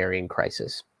humanitarian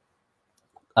crisis.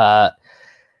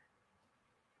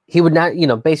 He would not,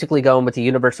 basically going with the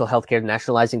universal healthcare,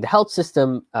 nationalizing the health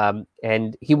system,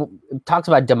 and he talks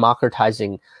about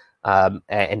democratizing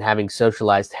and having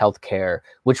socialized healthcare,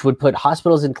 which would put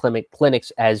hospitals and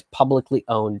clinics as publicly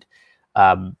owned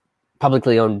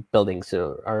publicly owned buildings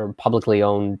or publicly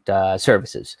owned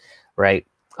services, right?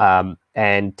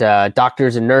 And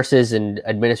doctors and nurses and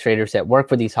administrators that work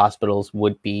for these hospitals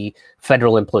would be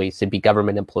federal employees. They'd be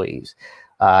government employees.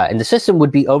 And the system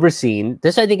would be overseen.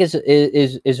 This, I think,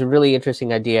 is a really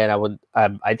interesting idea, and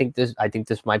I think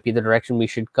this might be the direction we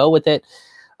should go with it.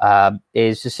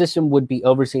 Is the system would be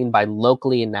overseen by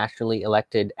locally and nationally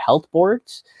elected health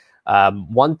boards,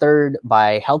 1/3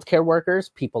 by healthcare workers,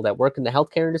 people that work in the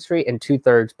healthcare industry, and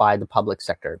 2/3 by the public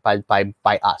sector, by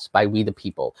us, by we the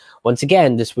people. Once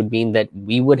again, this would mean that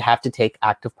we would have to take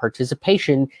active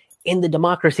participation in the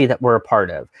democracy that we're a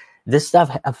part of. This stuff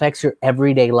affects your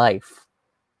everyday life.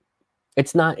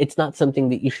 It's not something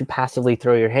that you should passively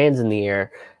throw your hands in the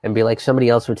air and be like somebody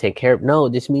else would take care of. No,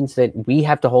 this means that we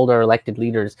have to hold our elected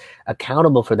leaders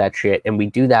accountable for that shit, and we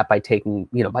do that by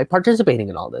by participating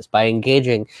in all this, by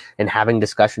engaging and having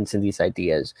discussions in these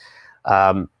ideas.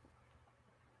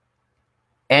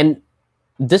 And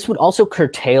this would also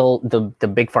curtail the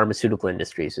big pharmaceutical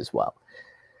industries as well.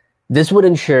 This would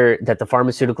ensure that the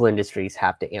pharmaceutical industries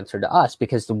have to answer to us,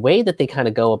 because the way that they kind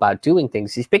of go about doing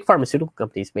things, these big pharmaceutical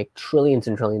companies make trillions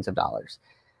and trillions of dollars.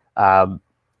 And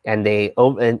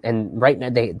right now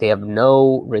they have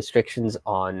no restrictions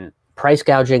on price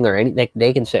gouging or anything.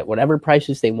 They can set whatever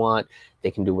prices they want.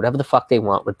 They can do whatever the fuck they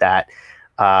want with that.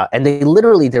 And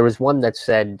there was one that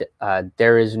said,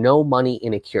 there is no money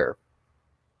in a cure.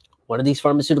 One of these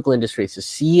pharmaceutical industries, the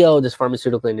CEO of this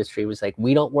pharmaceutical industry was like,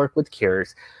 we don't work with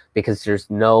cures because there's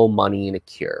no money in a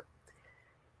cure.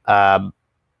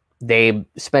 They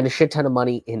spend a shit ton of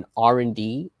money in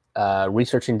R&D,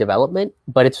 research and development,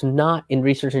 but it's not in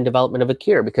research and development of a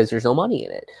cure because there's no money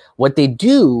in it. What they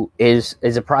do is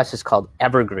a process called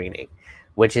evergreening,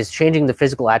 which is changing the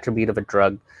physical attribute of a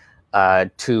drug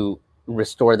to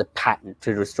restore the patent,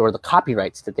 to restore the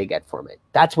copyrights that they get from it.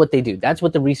 That's what they do. That's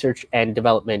what the research and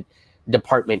development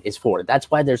department is for. That's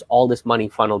why there's all this money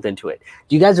funneled into it.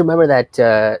 Do you guys remember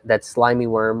that slimy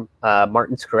worm,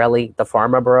 Martin Shkreli, the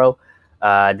pharma bro,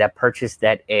 that purchased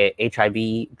that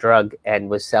HIV drug and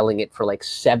was selling it for like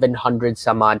 700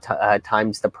 some odd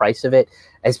times the price of it,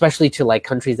 especially to like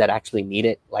countries that actually need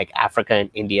it, like Africa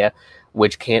and India,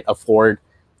 which can't afford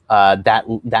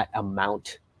that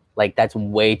amount. Like, that's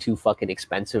way too fucking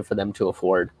expensive for them to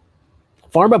afford.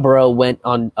 Pharma Bro went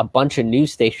on a bunch of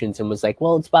news stations and was like,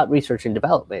 well, it's about research and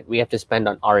development. We have to spend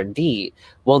on R&D.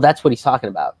 Well, that's what he's talking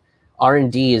about.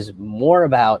 R&D is more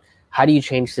about how do you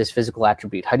change this physical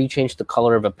attribute? How do you change the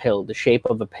color of a pill, the shape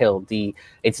of a pill?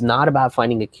 It's not about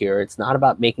finding a cure. It's not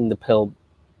about making the pill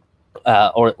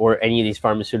or any of these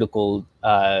pharmaceutical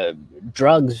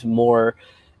drugs more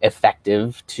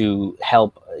effective to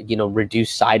help,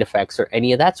 reduce side effects or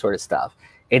any of that sort of stuff.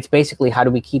 It's basically, how do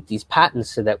we keep these patents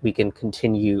so that we can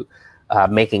continue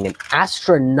making an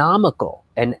astronomical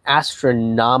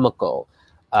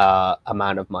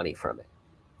amount of money from it.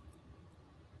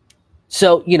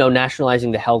 So,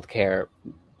 nationalizing the healthcare,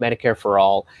 Medicare for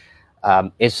all,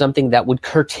 is something that would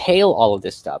curtail all of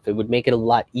this stuff. It would make it a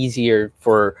lot easier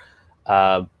for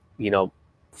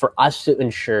us to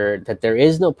ensure that there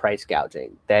is no price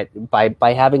gouging, that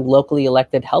by having locally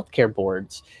elected healthcare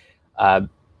boards,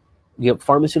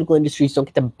 pharmaceutical industries don't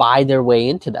get to buy their way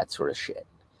into that sort of shit.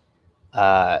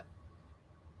 Now,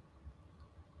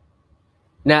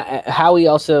 Howie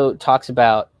also talks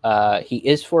about he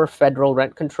is for federal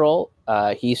rent control.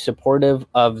 He's supportive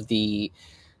of the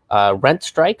rent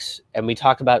strikes, and we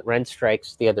talked about rent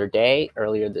strikes the other day,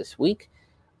 earlier this week.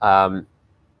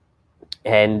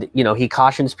 And, he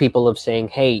cautions people of saying,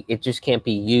 hey, it just can't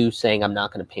be you saying I'm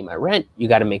not going to pay my rent. You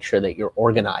got to make sure that you're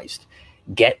organized.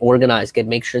 Get organized.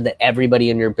 Make sure that everybody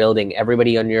in your building,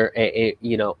 everybody on your,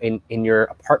 in your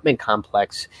apartment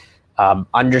complex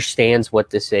understands what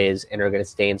this is and are going to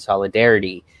stay in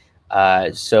solidarity.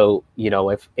 So,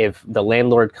 if the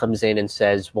landlord comes in and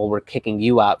says, well, we're kicking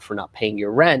you out for not paying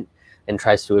your rent and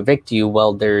tries to evict you,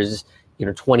 well, there's,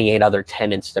 28 other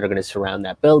tenants that are going to surround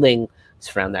that building,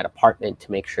 surround that apartment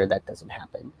to make sure that doesn't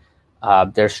happen.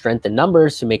 There's strength in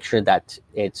numbers to make sure that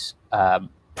it's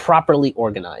properly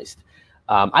organized.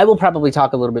 I will probably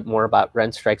talk a little bit more about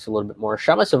rent strikes a little bit more.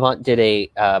 Shama Savant did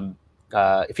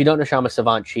if you don't know Shama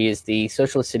Savant, she is the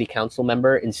Socialist City Council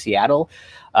member in Seattle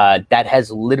that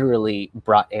has literally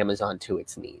brought Amazon to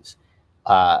its knees.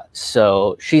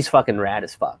 So she's fucking rad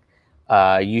as fuck.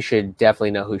 You should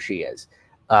definitely know who she is.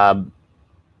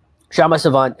 Shama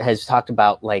Savant has talked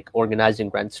about like organizing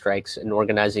rent strikes and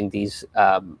organizing these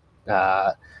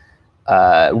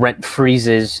rent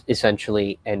freezes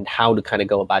essentially, and how to kind of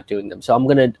go about doing them. So I'm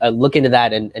going to look into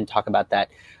that and talk about that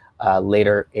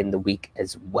later in the week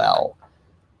as well.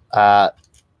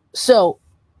 So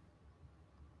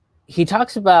he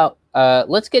talks about,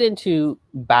 let's get into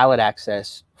ballot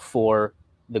access for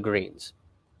the Greens.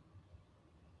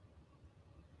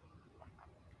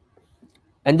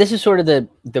 And this is sort of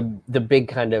the big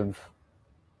kind of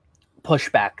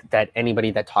pushback that anybody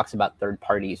that talks about third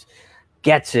parties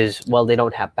gets is, well, they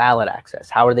don't have ballot access.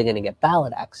 How are they going to get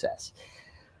ballot access?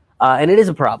 And it is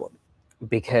a problem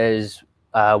because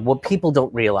what people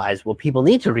don't realize, what people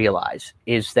need to realize,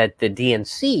 is that the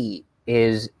DNC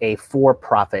is a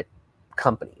for-profit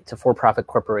company. It's a for-profit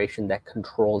corporation that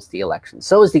controls the election.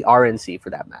 So is the RNC, for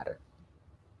that matter.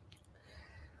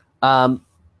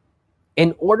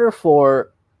 In order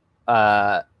for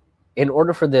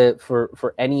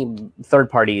any third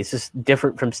party, it's just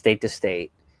different from state to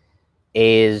state,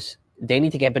 is they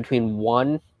need to get between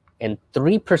 1% and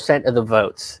 3% of the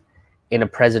votes in a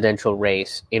presidential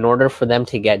race in order for them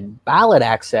to get ballot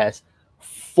access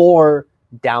for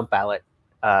down ballot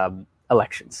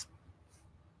elections.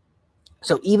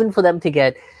 So even for them to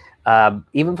get,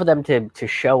 even for them to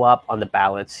show up on the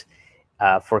ballots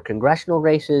for congressional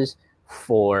races,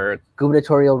 for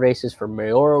gubernatorial races, for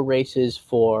mayoral races,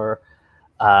 for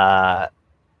House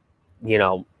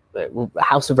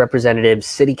of Representatives,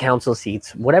 city council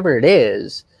seats, whatever it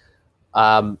is,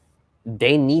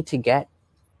 they need to get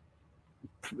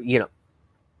 1%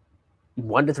 to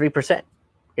 3%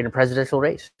 in a presidential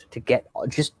race to get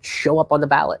just show up on the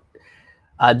ballot.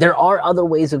 There are other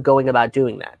ways of going about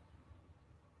doing that.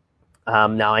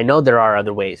 Now I know there are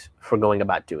other ways for going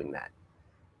about doing that,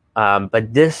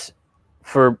 but this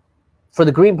for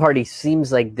the Green Party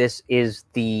seems like this is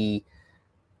the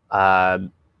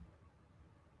path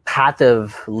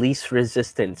of least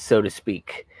resistance, so to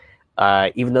speak,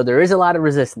 even though there is a lot of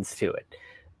resistance to it.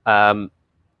 And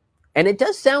it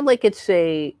does sound like it's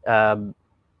an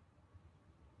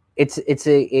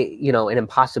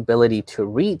impossibility to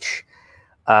reach.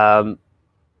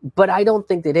 But I don't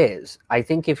think it is. I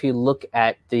think if you look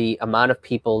at the amount of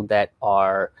people that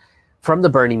are from the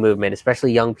Bernie movement,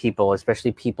 especially young people,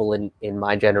 especially people in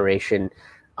my generation,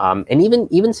 and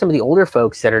even some of the older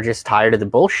folks that are just tired of the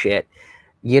bullshit,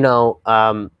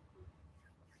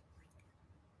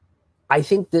 I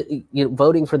think that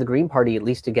voting for the Green Party, at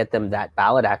least to get them that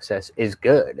ballot access, is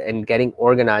good, and getting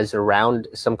organized around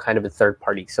some kind of a third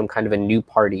party, some kind of a new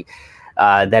party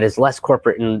that is less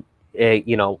corporate and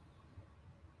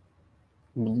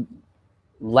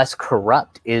less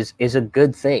corrupt is a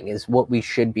good thing, is what we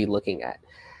should be looking at.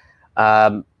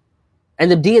 And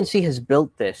the DNC has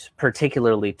built this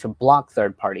particularly to block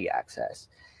third party access,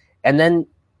 and then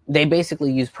they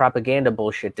basically use propaganda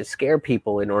bullshit to scare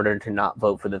people in order to not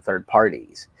vote for the third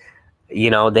parties.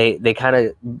 They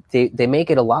make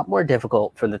it a lot more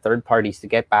difficult for the third parties to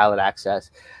get ballot access.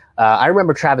 I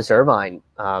remember Travis Irvine,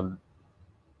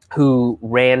 who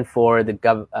ran for the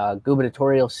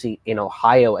gubernatorial seat in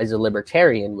Ohio as a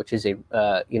libertarian, which is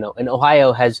and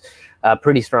Ohio has a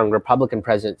pretty strong Republican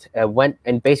presence, went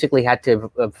and basically had to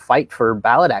fight for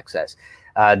ballot access.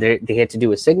 They had to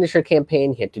do a signature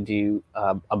campaign. He had to do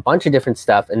a bunch of different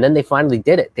stuff, and then they finally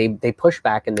did it. They pushed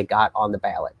back and they got on the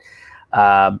ballot.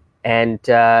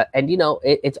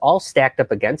 It's all stacked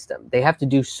up against them. They have to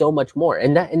do so much more.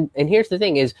 And here's the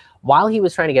thing: is while he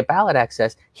was trying to get ballot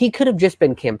access, he could have just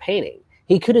been campaigning.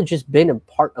 He could have just been a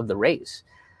part of the race.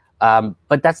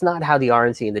 But that's not how the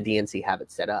RNC and the DNC have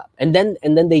it set up. And then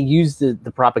they use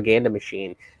the propaganda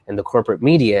machine and the corporate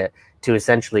media to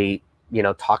essentially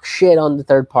talk shit on the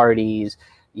third parties,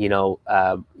 use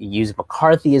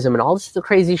McCarthyism and all this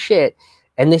crazy shit.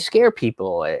 And they scare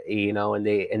people, and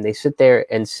they sit there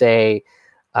and say,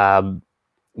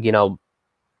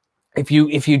 if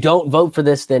you don't vote for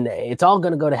this, then it's all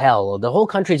going to go to hell. The whole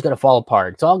country is going to fall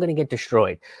apart. It's all going to get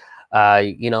destroyed.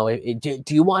 Do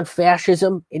you want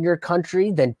fascism in your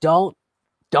country? Then don't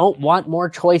want more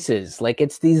choices. Like,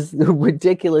 it's these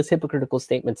ridiculous, hypocritical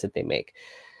statements that they make.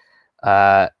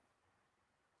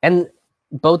 And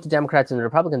both the Democrats and the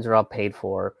Republicans are all paid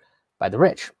for by the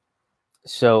rich.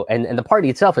 So, and the party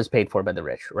itself is paid for by the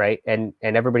rich, right? And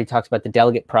everybody talks about the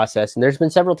delegate process. And there's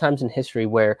been several times in history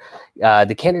where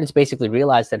the candidates basically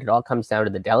realize that it all comes down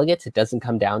to the delegates. It doesn't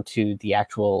come down to the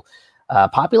actual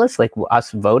populace, like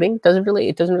us voting. It doesn't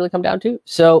really come down to.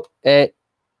 So they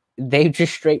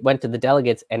just straight went to the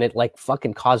delegates, and it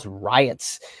fucking caused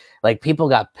riots. Like, people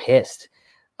got pissed.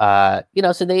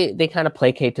 So they kind of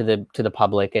placate to the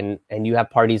public, and you have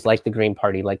parties like the Green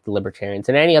Party, like the Libertarians,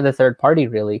 and any other third party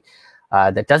really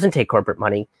that doesn't take corporate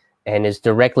money and is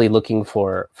directly looking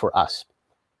for us.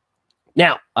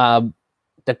 Now,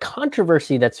 the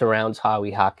controversy that surrounds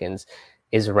Howie Hawkins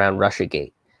is around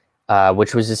Russiagate,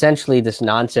 which was essentially this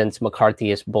nonsense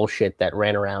McCarthyist bullshit that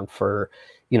ran around for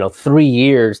 3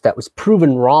 years that was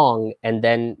proven wrong, and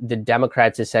then the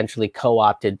Democrats essentially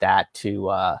co-opted that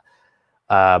to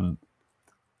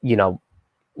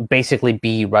basically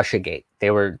be Russiagate.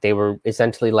 They were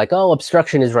essentially like, oh,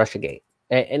 obstruction is Russiagate,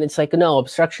 and it's like, no,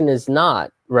 obstruction is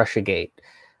not Russiagate.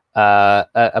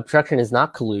 Obstruction is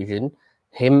not collusion.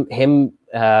 Him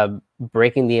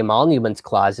breaking the emoluments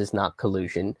clause is not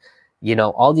collusion.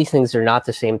 All these things are not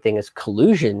the same thing as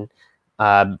collusion.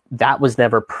 That was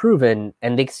never proven,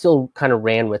 and they still kind of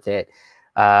ran with it.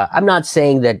 I'm not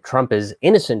saying that Trump is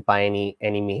innocent by any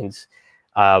means.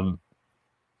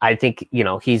 I think,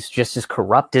 he's just as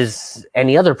corrupt as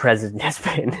any other president has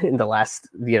been in the last,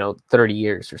 30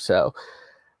 years or so.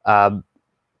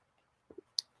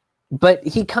 But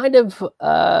he kind of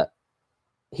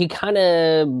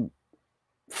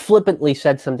flippantly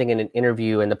said something in an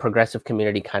interview, and the progressive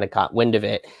community kind of got wind of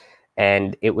it.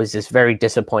 And it was this very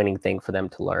disappointing thing for them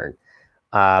to learn.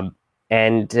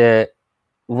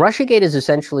 Russiagate is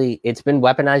essentially, it's been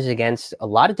weaponized against a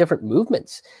lot of different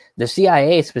movements. The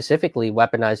CIA specifically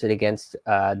weaponized it against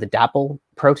the DAPL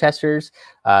protesters,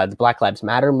 the Black Lives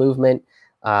Matter movement,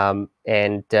 and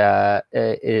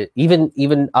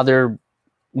even other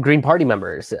Green Party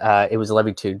members. It was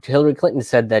levied to. Hillary Clinton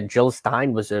said that Jill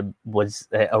Stein was a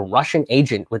Russian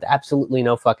agent with absolutely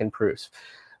no fucking proofs,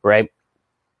 right?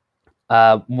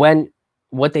 When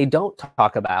what they don't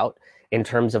talk about in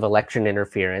terms of election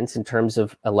interference, in terms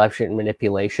of election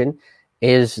manipulation,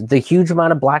 is the huge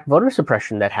amount of black voter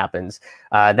suppression that happens,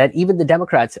 that even the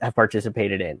Democrats have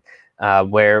participated in,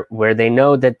 where they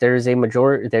know that there's a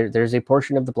there's a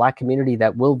portion of the black community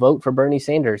that will vote for Bernie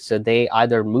Sanders. So they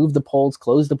either move the polls,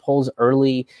 close the polls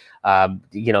early,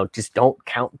 just don't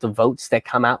count the votes that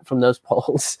come out from those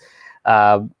polls.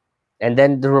 And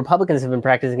then the Republicans have been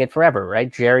practicing it forever, right?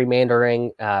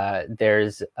 Gerrymandering.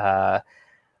 There's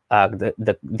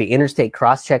the interstate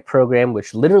cross-check program,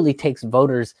 which literally takes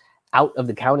voters out of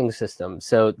the counting system.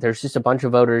 So there's just a bunch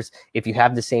of voters. If you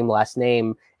have the same last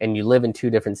name and you live in 2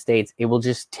 different states, it will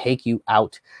just take you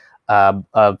out of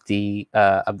the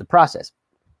process.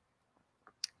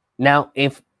 Now,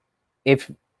 if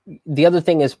the other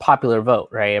thing is popular vote,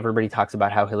 right? Everybody talks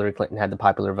about how Hillary Clinton had the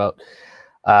popular vote.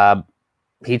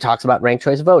 He talks about ranked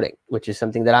choice voting, which is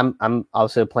something that I'm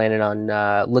also planning on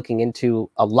looking into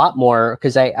a lot more,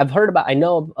 because I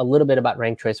know a little bit about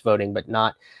ranked choice voting, but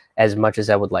not as much as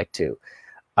I would like to.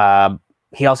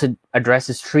 He also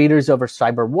addresses treaters over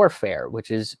cyber warfare, which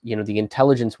is the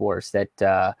intelligence wars that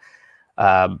are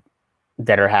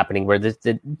happening, where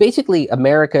basically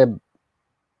America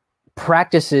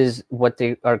practices what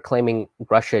they are claiming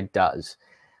Russia does.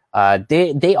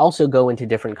 They also go into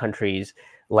different countries.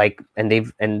 And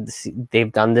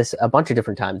they've done this a bunch of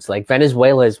different times. Like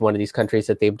Venezuela is one of these countries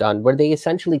that they've done, where they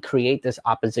essentially create this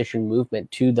opposition movement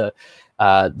to the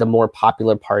more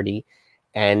popular party,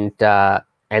 and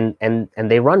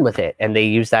they run with it, and they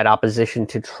use that opposition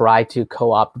to try to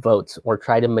co-opt votes or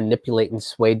try to manipulate and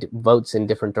sway votes in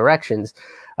different directions,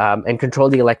 and control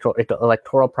the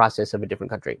electoral process of a different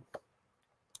country.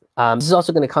 This is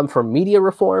also going to come from media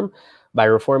reform, by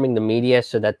reforming the media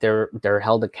so that they're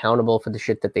held accountable for the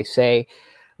shit that they say,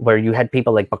 where you had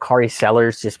people like Bakari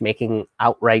Sellers just making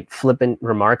outright flippant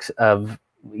remarks of,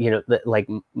 like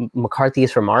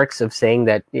McCarthyist remarks of saying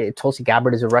that Tulsi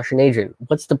Gabbard is a Russian agent.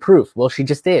 What's the proof? Well, she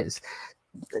just is.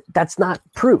 That's not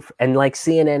proof. And like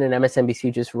CNN and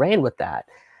MSNBC just ran with that.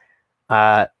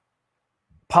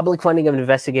 Public funding of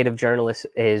investigative journalists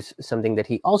is something that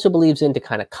he also believes in to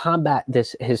kind of combat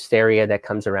this hysteria that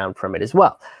comes around from it as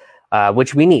well.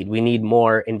 Which we need. We need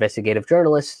more investigative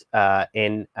journalists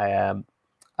in our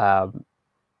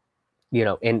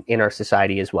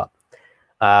society as well.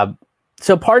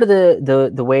 So part of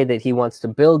the way that he wants to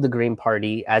build the Green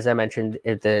Party, as I mentioned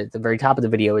at the very top of the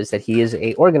video, is that he is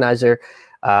a organizer,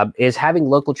 is having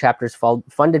local chapters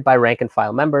funded by rank and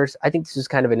file members. I think this is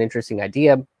kind of an interesting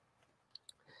idea,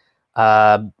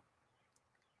 and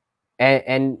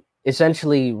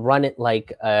essentially run it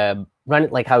like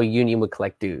how a union would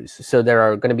collect dues. So there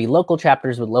are going to be local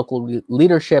chapters with local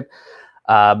leadership,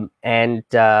 and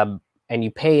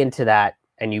you pay into that,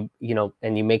 and you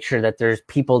make sure that there's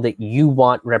people that you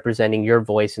want representing your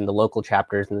voice in the local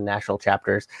chapters and the national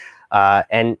chapters,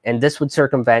 and this would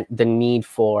circumvent the need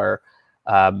for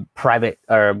private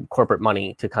or corporate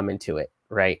money to come into it,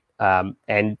 right?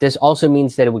 And this also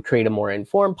means that it would create a more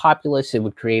informed populace. It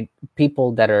would create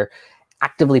people that are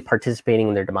actively participating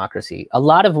in their democracy.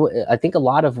 I think a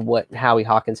lot of what Howie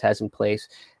Hawkins has in place,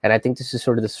 and I think this is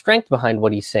sort of the strength behind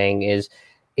what he's saying, is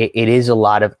it is a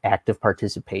lot of active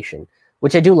participation,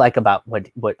 which I do like about what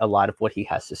a lot of what he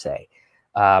has to say.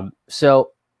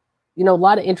 So you know, a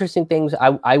lot of interesting things.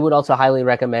 I would also highly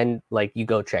recommend, like, you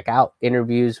go check out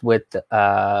interviews with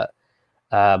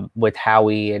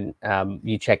Howie, and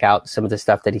you check out some of the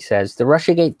stuff that he says. The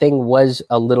Russiagate thing was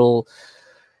a little,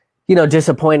 you know,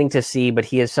 disappointing to see, but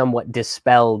he has somewhat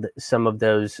dispelled some of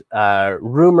those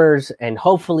rumors, and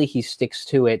hopefully he sticks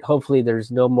to it. Hopefully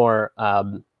there's no more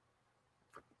kind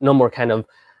of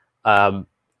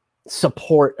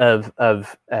support of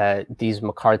these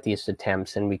McCarthyist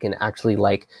attempts, and we can actually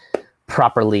like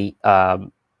properly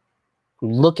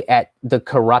look at the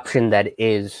corruption that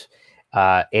is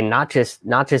in not just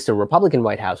a Republican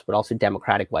White House, but also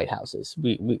Democratic White Houses.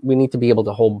 We need to be able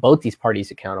to hold both these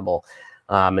parties accountable,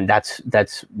 and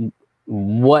that's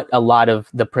what a lot of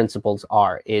the principles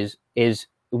are. Is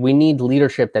we need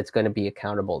leadership that's going to be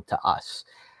accountable to us.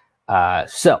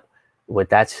 So, with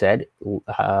that said,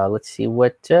 let's see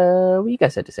what you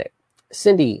guys had to say.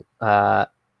 Cindy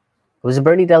was a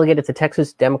Bernie delegate at the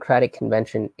Texas Democratic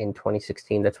Convention in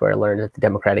 2016. That's where I learned that the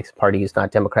Democratic Party is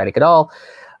not Democratic at all.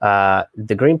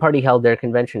 The Green Party held their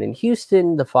convention in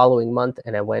Houston the following month,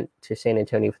 and I went to San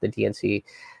Antonio for the DNC.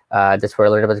 That's where I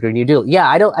learned about the Green New Deal. Yeah,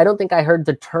 I don't think I heard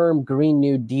the term Green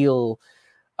New Deal.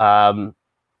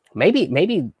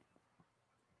 Maybe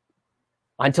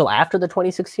until after the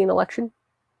 2016 election.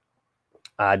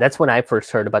 That's when I first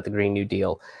heard about the Green New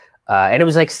Deal. And it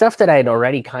was like stuff that I had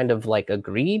already kind of like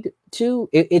agreed to.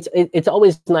 It's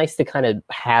always nice to kind of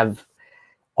have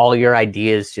all your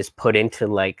ideas just put into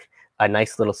like a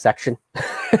nice little section.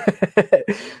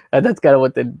 And that's kind of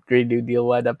what the Green New Deal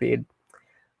wound up being.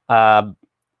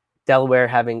 Delaware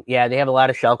they have a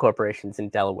lot of shell corporations in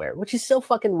Delaware, which is so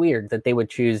fucking weird that they would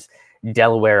choose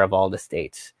Delaware of all the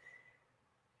states.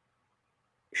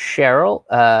 Cheryl,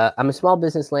 I'm a small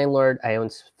business landlord. I own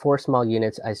 4 small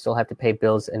units. I still have to pay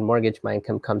bills and mortgage. My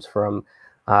income comes from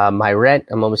my rent.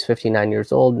 I'm almost 59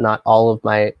 years old. Not all of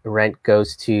my rent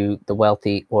goes to the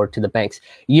wealthy or to the banks.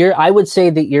 I would say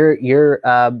that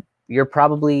you're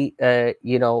probably a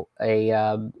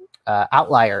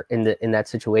outlier in that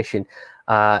situation.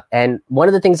 And one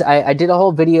of the things I did a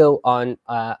whole video on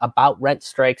about rent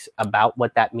strikes, about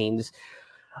what that means.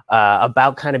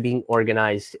 About kind of being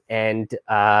organized, and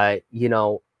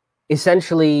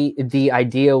essentially the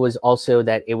idea was also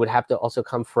that it would have to also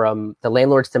come from the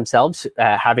landlords themselves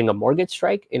having a mortgage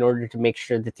strike in order to make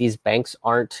sure that these banks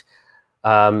aren't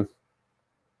trying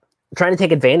to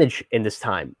take advantage in this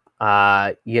time.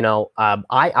 I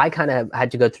kind of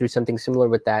had to go through something similar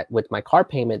with that with my car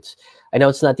payments. I know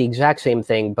it's not the exact same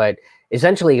thing, but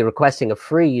essentially requesting a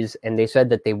freeze, and they said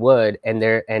that they would, and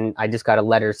I just got a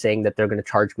letter saying that they're going to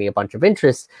charge me a bunch of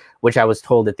interest, which I was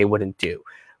told that they wouldn't do,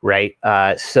 right?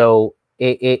 So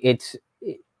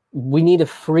we need a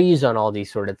freeze on all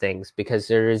these sort of things, because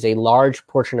there is a large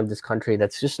portion of this country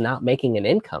that's just not making an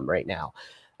income right now,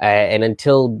 and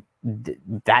until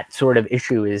that sort of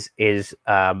issue is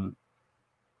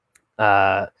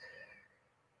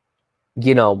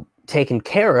taken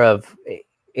care of,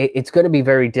 it's going to be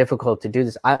very difficult to do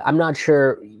this. I'm not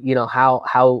sure,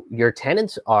 how your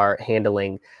tenants are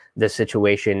handling the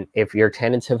situation. If your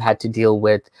tenants have had to deal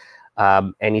with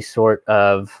any sort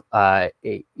of,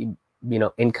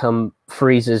 income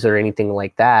freezes or anything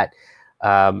like that.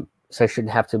 So I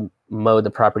shouldn't have to mow the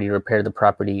property, repair the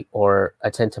property, or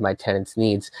attend to my tenants'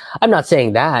 needs. I'm not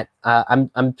saying that.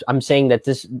 I'm saying that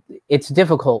it's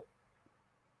difficult.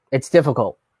 It's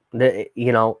difficult.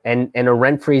 And a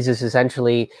rent freeze is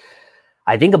essentially,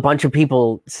 I think, a bunch of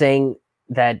people saying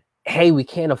that, hey, we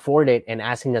can't afford it, and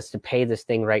asking us to pay this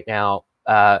thing right now,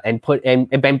 and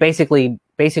basically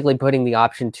putting the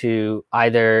option to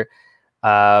either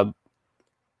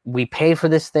we pay for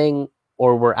this thing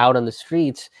or we're out on the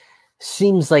streets.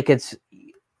 Seems like it's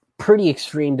pretty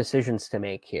extreme decisions to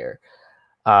make here.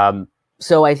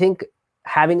 So I think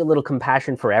having a little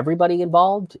compassion for everybody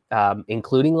involved,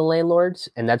 including the landlords,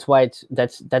 and that's why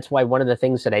one of the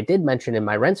things that I did mention in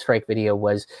my rent strike video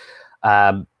was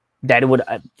that it would,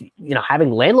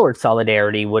 having landlord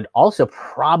solidarity would also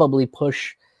probably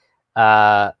push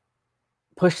the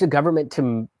government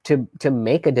to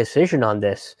make a decision on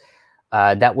this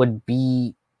that would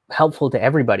be helpful to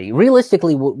everybody.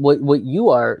 Realistically, what you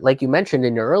are, like you mentioned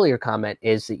in your earlier comment,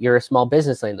 is that you're a small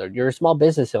business landlord. You're a small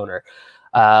business owner.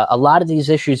 A lot of these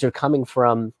issues are coming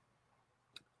from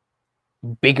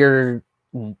bigger,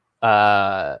 what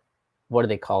are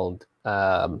they called?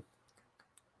 They're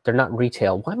not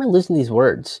retail. Why am I losing these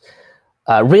words?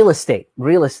 Real estate,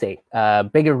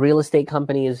 bigger real estate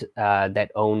companies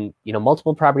that own,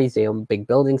 multiple properties. They own big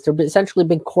buildings. They're essentially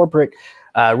big corporate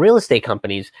real estate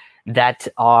companies. that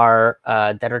are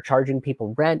charging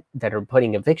people rent, that are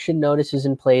putting eviction notices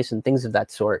in place and things of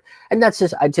that sort. And that's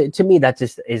just to me, that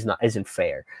just isn't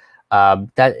fair.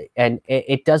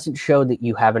 It doesn't show that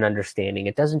you have an understanding.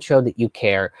 It doesn't show that you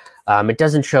care. It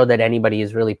doesn't show that anybody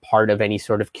is really part of any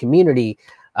sort of community.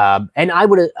 And I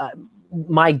would,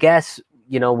 my guess,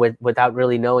 without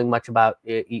really knowing much about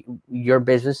your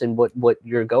business and what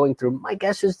you're going through, my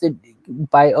guess is that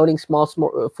by owning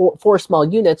four small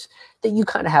units, that you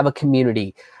kind of have a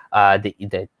community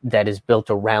that is built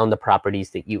around the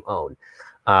properties that you own.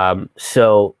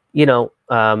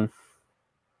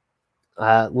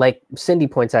 Like Cindy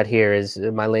points out here, is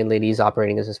my landlady is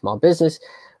operating as a small business.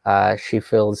 She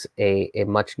fills a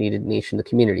much needed niche in the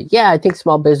community. Yeah, I think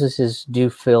small businesses do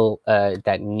fill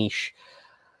that niche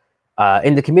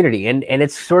in the community, and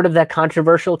it's sort of that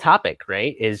controversial topic,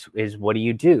 right? Is what do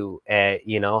you do?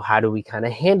 How do we kind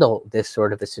of handle this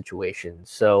sort of a situation?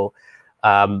 So,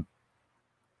 but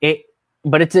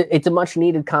it's a much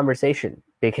needed conversation,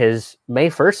 because May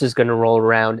 1st is going to roll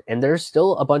around, and there's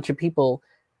still a bunch of people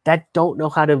that don't know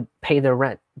how to pay their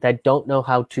rent, that don't know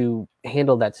how to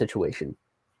handle that situation.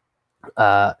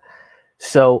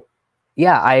 So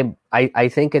yeah, I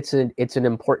think it's an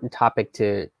important topic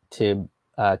to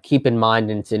keep in mind,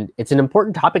 and it's an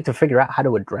important topic to figure out how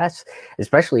to address,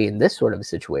 especially in this sort of a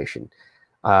situation.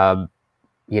 When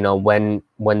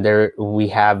we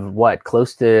have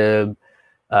close to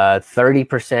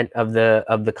 30% of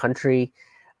the country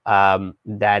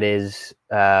that is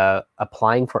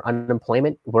applying for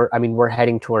unemployment. We're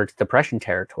heading towards depression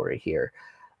territory here.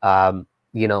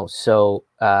 So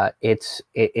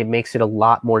it makes it a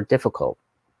lot more difficult.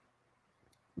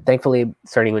 Thankfully,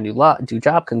 starting a new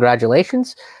job.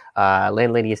 Congratulations.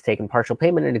 Landlady has taken partial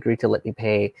payment and agreed to let me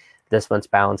pay this month's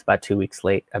balance about 2 weeks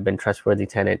late. I've been trustworthy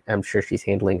tenant. I'm sure she's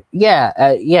handling. Yeah.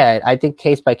 I think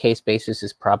case by case basis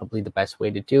is probably the best way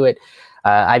to do it.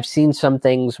 I've seen some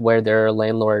things where there are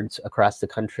landlords across the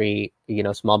country,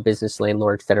 small business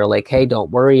landlords that are like, hey,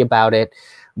 don't worry about it.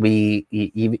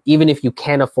 Even if you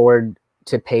can't afford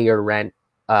to pay your rent,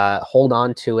 hold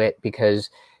on to it, because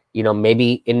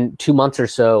maybe in 2 months or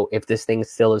so, if this thing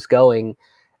still is going,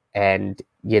 and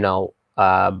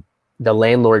the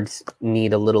landlords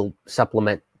need a little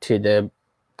supplement to the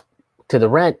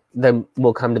rent, then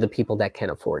we'll come to the people that can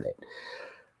afford it.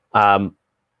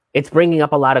 It's bringing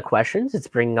up a lot of questions. It's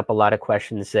bringing up a lot of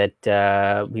questions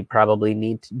that we probably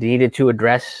needed to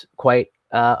address quite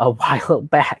a while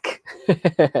back.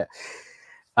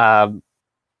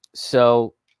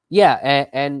 So yeah,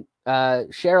 and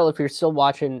Cheryl, if you're still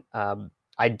watching,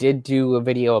 I did do a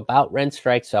video about rent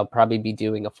strikes, so I'll probably be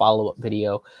doing a follow-up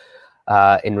video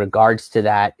in regards to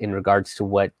that, in regards to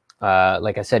what,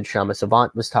 like I said, Shama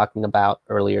Savant was talking about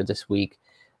earlier this week.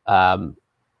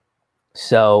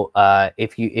 So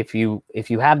if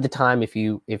you have the time, if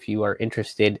you are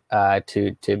interested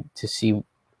to see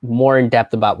more in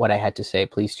depth about what I had to say,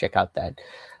 please check out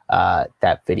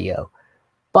that video.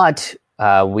 But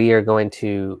we are going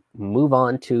to move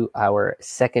on to our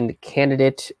second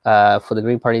candidate for the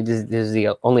Green Party. This is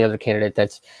the only other candidate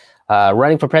that's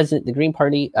running for president of the Green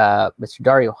Party, Mr.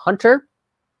 Dario Hunter.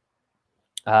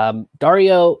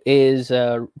 Dario is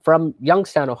from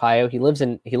Youngstown, Ohio. He lives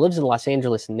in Los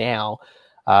Angeles now,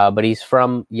 but he's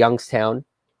from Youngstown.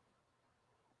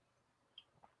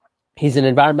 He's an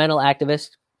environmental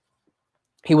activist.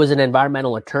 He was an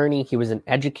environmental attorney. He was an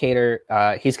educator.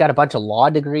 He's got a bunch of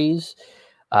law degrees,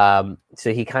 so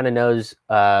he kind of knows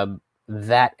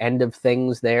that end of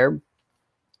things there.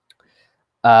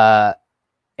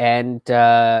 And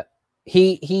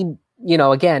he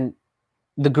again,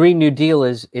 the Green New Deal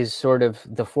is sort of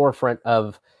the forefront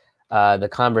of the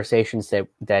conversations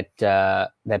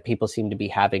that people seem to be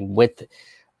having with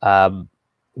the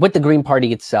Green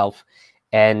Party itself.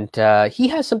 And he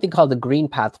has something called the Green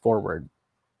Path Forward,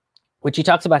 which he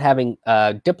talks about having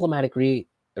diplomatic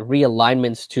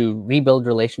realignments to rebuild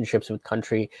relationships with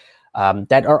country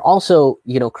that are also,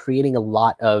 creating a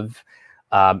lot of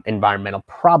environmental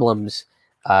problems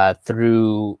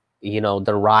through,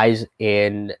 the rise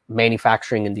in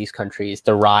manufacturing in these countries,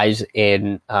 the rise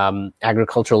in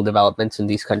agricultural developments in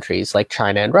these countries like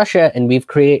China and Russia, and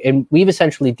we've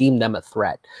essentially deemed them a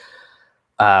threat.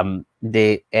 And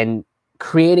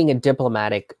creating a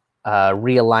diplomatic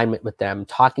realignment with them,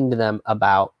 talking to them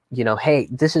about, hey,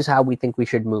 this is how we think we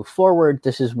should move forward.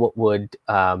 This is what would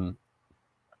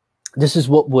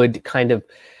kind of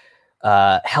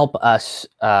help us,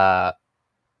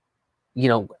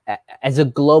 as a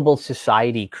global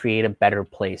society, create a better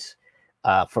place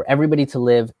for everybody to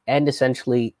live, and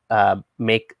essentially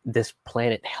make this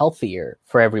planet healthier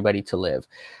for everybody to live.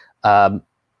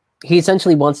 he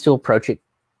essentially wants to approach it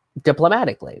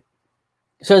diplomatically.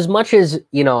 So as much as,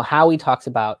 you know, Howie talks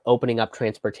about opening up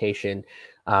transportation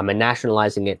and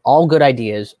nationalizing it, all good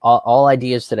ideas, all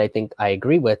ideas that I think I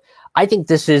agree with. I think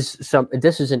this is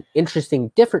an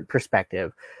interesting, different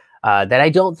perspective that I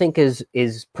don't think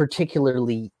is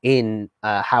particularly in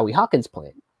Howie Hawkins'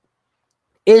 plan.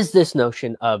 Is this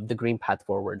notion of the green path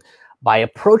forward by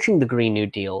approaching the Green New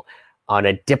Deal on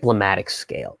a diplomatic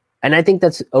scale? And I think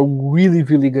that's a really,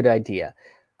 really good idea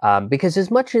because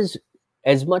as much as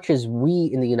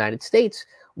we in the United States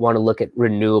want to look at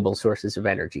renewable sources of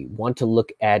energy, want to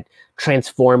look at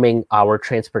transforming our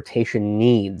transportation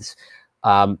needs,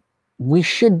 we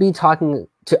should be talking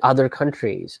to other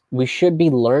countries. We should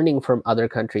be learning from other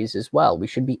countries as well. We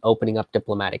should be opening up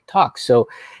diplomatic talks. So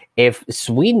if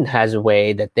Sweden has a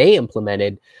way that they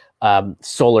implemented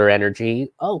solar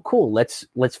energy, oh, cool. Let's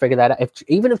figure that out.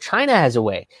 Even if China has a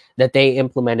way that they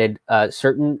implemented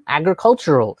certain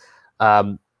agricultural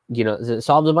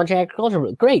solved a bunch of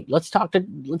agriculture. Great. Let's talk to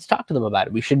them about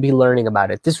it. We should be learning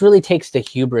about it. This really takes the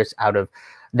hubris out of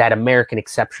that American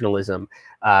exceptionalism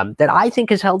that I think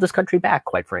has held this country back,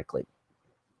 quite frankly.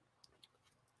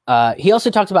 He also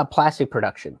talks about plastic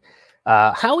production.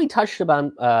 Howie touched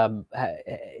about the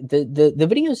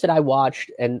videos that I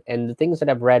watched and the things that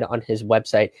I've read on his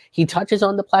website. He touches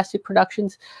on the plastic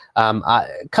productions. A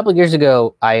couple of years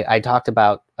ago, I talked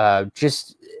about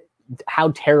just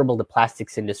how terrible the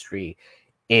plastics industry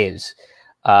is.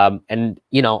 And,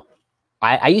 you know,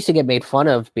 I used to get made fun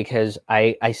of because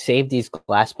I save these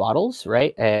glass bottles,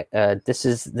 right? This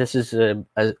is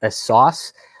a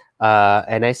sauce,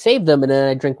 and I save them and then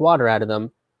I drink water out of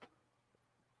them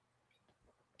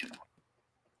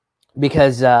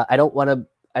because I don't want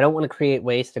to create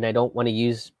waste and I don't want to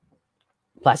use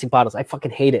plastic bottles. I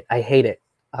fucking hate it. I hate it.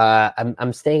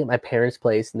 I'm staying at my parents'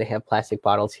 place and they have plastic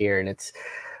bottles here, and it's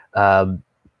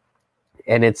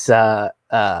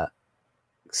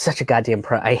such a goddamn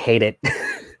I hate it.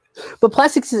 But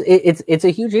plastics it's a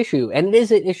huge issue, and it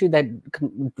is an issue that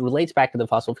relates back to the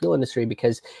fossil fuel industry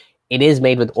because it is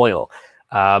made with oil.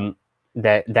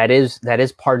 That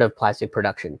is part of plastic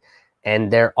production,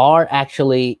 and there are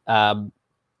actually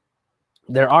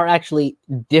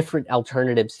different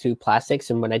alternatives to plastics.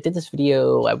 And when I did this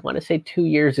video, I want to say 2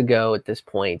 years ago at this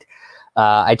point,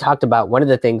 I talked about one of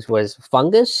the things was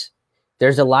fungus.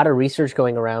 There's a lot of research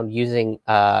going around using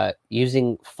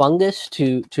fungus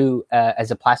to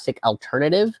as a plastic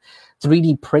alternative,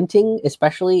 3D printing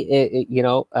especially,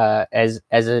 as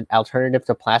an alternative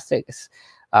to plastics.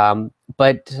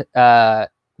 But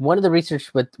one of the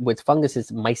research with fungus is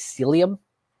mycelium.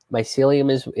 Mycelium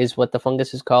is what the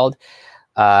fungus is called,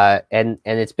 and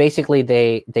it's basically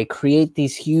they create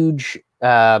these huge.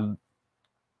 How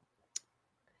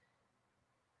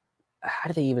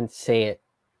do they even say it?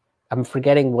 I'm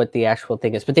forgetting what the actual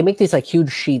thing is, but they make these like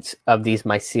huge sheets of these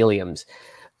myceliums,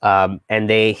 and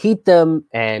they heat them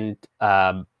and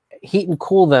heat and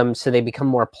cool them so they become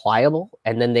more pliable,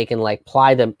 and then they can like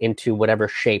ply them into whatever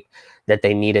shape that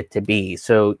they need it to be.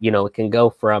 So, you know, it can go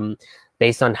from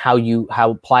based on how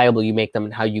pliable you make them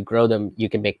and how you grow them. You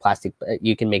can make plastic,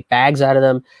 you can make bags out of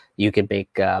them, you can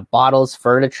make bottles,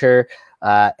 furniture,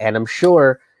 and I'm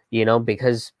sure, you know,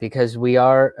 because we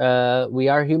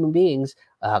are human beings.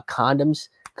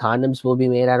 Condoms will be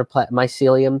made out of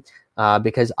mycelium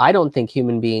because I don't think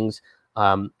human beings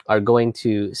are going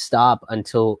to stop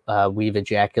until we've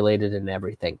ejaculated and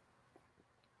everything.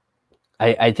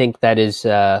 I think that is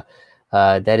a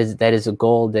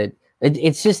goal that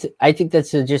it's just. I think that's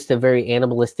just a very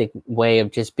animalistic way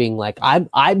of just being like,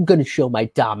 I'm going to show my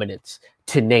dominance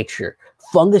to nature.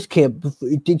 Fungus can't.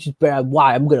 It thinks it's bad.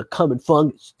 Why? I'm going to come in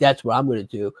fungus. That's what I'm going to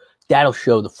do. That'll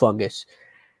show the fungus.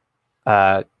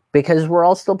 Because we're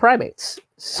all still primates.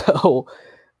 So,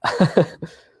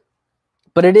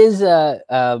 but it is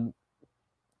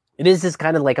this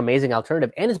kind of like amazing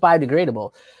alternative, and it's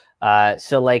biodegradable.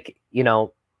 So like, you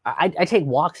know, I take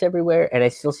walks everywhere and I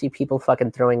still see people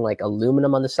fucking throwing like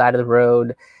aluminum on the side of the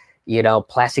road, you know,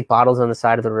 plastic bottles on the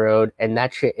side of the road, and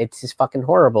that shit, it's just fucking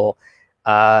horrible.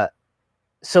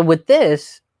 So with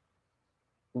this,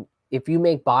 if you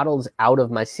make bottles out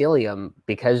of mycelium,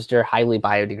 because they're highly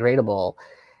biodegradable,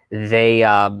 they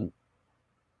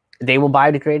will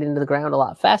biodegrade into the ground a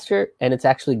lot faster, and it's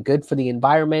actually good for the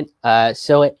environment.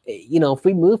 So it, you know, if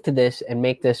we move to this and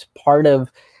make this part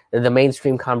of the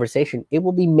mainstream conversation, it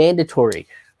will be mandatory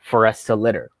for us to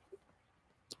litter.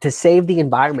 To save the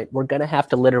environment, we're going to have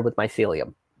to litter with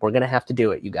mycelium. We're going to have to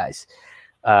do it, you guys.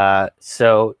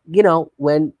 So, you know,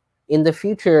 when in the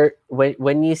future,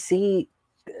 when you see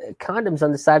condoms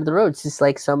on the side of the road, it's just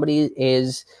like somebody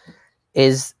is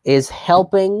is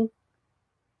helping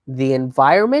the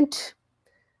environment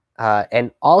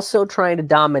and also trying to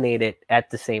dominate it at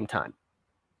the same time,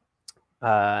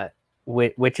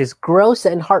 which is gross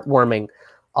and heartwarming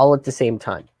all at the same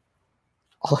time.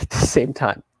 All at the same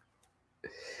time.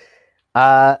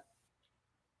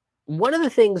 One of the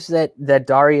things that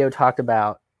Dario talked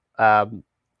about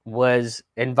was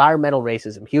environmental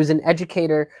racism. He was an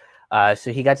educator,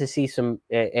 so he got to see some,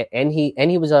 and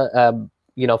he was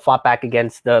fought back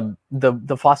against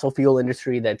the fossil fuel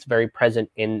industry that's very present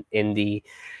in the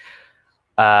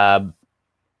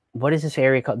what is this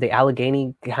area called? The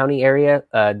Allegheny County area,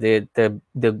 the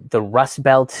Rust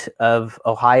Belt of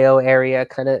Ohio area,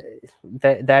 kind of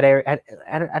that area.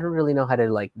 I don't really know how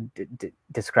to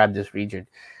describe this region.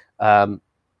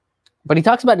 But he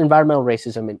talks about environmental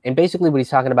racism, and basically what he's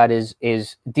talking about is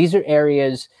these are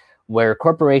areas where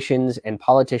corporations and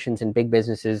politicians and big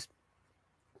businesses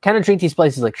kind of treat these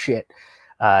places like shit.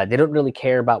 They don't really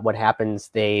care about what happens.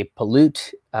 They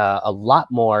pollute a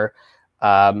lot more.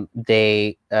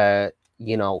 They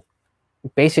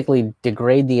basically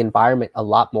degrade the environment a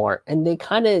lot more, and they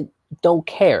kind of don't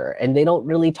care, and they don't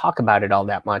really talk about it all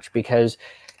that much because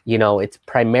it's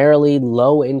primarily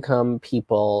low-income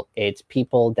people. It's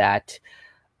people that,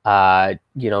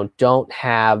 don't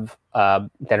have, that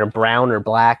are brown or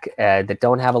black, that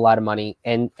don't have a lot of money.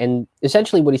 And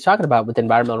essentially what he's talking about with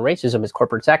environmental racism is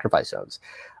corporate sacrifice zones.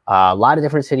 A lot of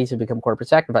different cities have become corporate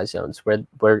sacrifice zones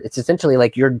where it's essentially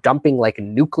like you're dumping like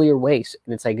nuclear waste.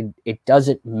 And it's like, it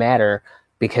doesn't matter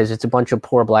because it's a bunch of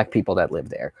poor black people that live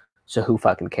there. So who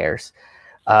fucking cares?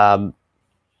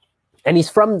 And he's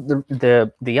from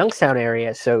the Youngstown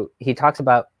area, so he talks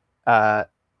about the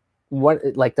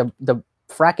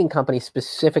fracking company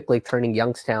specifically turning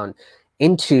Youngstown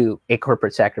into a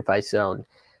corporate sacrifice zone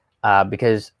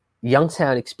because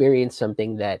Youngstown experienced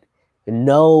something that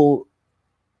no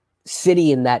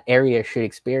city in that area should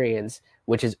experience,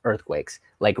 which is earthquakes,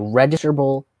 like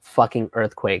registerable fucking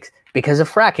earthquakes because of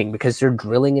fracking, because they're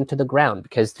drilling into the ground,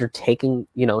 because they're taking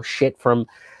shit from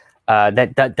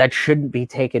that shouldn't be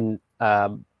taken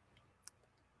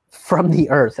from the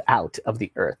earth, out of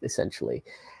the earth, essentially.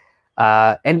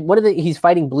 And he's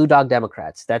fighting Blue Dog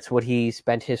Democrats. That's what he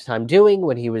spent his time doing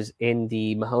when he was in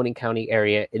the Mahoning County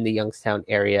area, in the Youngstown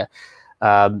area.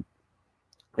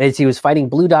 As he was fighting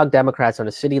Blue Dog Democrats on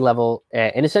a city level.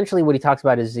 And essentially what he talks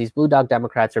about is these Blue Dog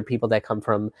Democrats are people that come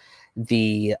from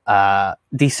the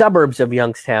suburbs of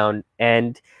Youngstown.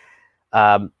 And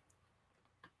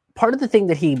part of the thing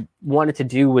that he wanted to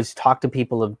do was talk to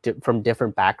people from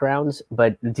different backgrounds,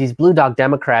 but these Blue Dog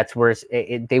Democrats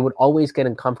they would always get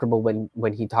uncomfortable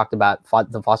when he talked about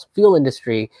the fossil fuel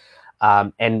industry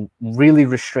and really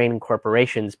restraining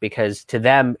corporations, because to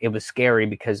them it was scary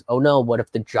because, oh no, what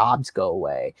if the jobs go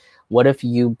away? What if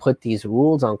you put these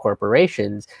rules on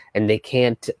corporations and they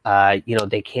can't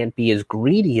be as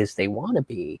greedy as they want to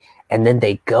be, and then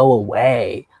they go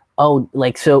away?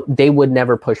 So they would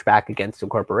never push back against the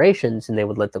corporations, and they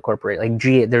would let the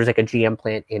there's like a GM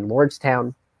plant in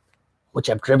Wardstown,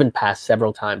 which I've driven past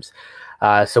several times.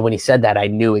 So when he said that, I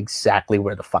knew exactly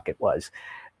where the fuck it was.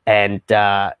 And,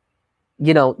 they're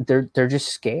just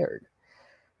scared.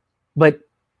 But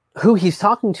who he's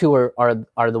talking to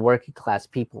are the working class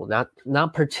people,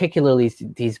 not particularly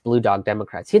these Blue Dog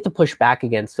Democrats. He had to push back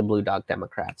against the Blue Dog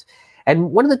Democrats.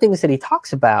 And one of the things that he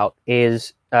talks about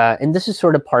is, and this is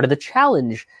sort of part of the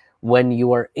challenge when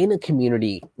you are in a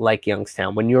community like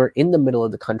Youngstown, when you're in the middle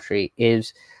of the country,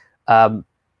 is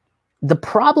the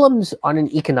problems on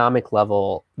an economic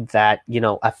level that,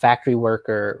 a factory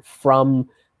worker from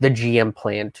the GM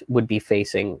plant would be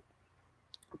facing,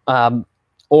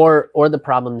 or the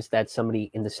problems that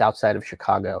somebody in the south side of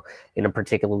Chicago, in a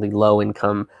particularly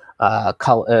low-income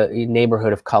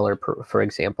neighborhood of color, for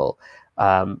example,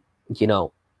 on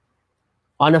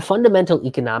a fundamental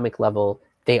economic level,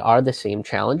 they are the same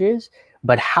challenges,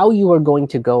 but how you are going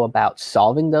to go about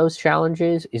solving those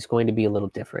challenges is going to be a little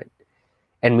different.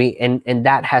 And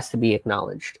that has to be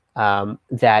acknowledged,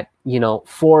 that,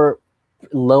 for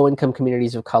low-income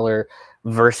communities of color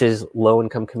versus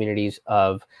low-income communities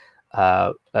of,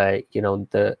 the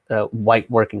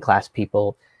white working class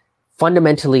people,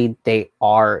 fundamentally they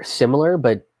are similar,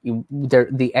 but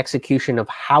the execution of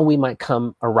how we might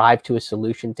arrive to a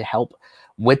solution to help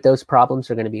with those problems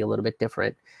are going to be a little bit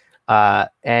different.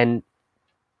 And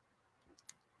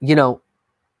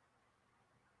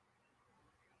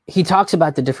he talks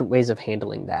about the different ways of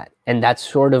handling that. And that's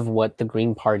sort of what the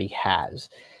Green Party has.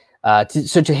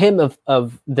 So to him,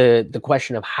 of the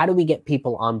question of how do we get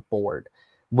people on board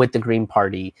with the Green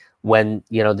Party when,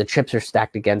 the chips are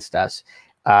stacked against us,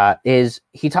 is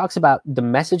he talks about the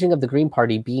messaging of the Green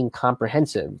Party being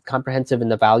comprehensive in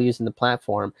the values and the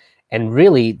platform. And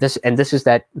really, this is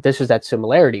that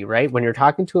similarity, right? When you're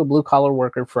talking to a blue collar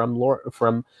worker from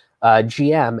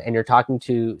GM, and you're talking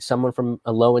to someone from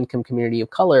a low income community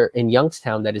of color in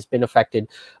Youngstown that has been affected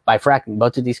by fracking.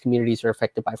 Both of these communities are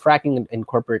affected by fracking and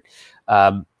corporate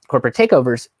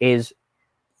takeovers. Is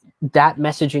that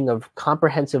messaging of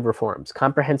comprehensive reforms,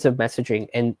 comprehensive messaging,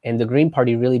 and the Green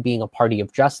Party really being a party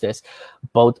of justice,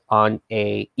 both on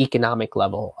a economic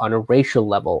level, on a racial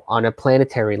level, on a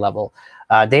planetary level.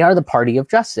 They are the party of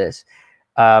justice.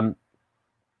 And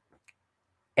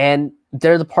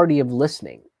they're the party of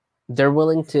listening. They're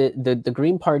willing to, the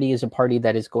Green Party is a party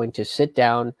that is going to sit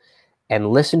down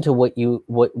and listen to what you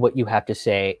have to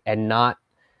say, and not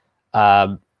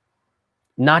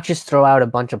just throw out a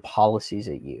bunch of policies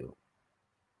at you.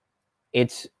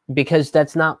 It's because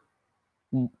that's not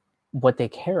what they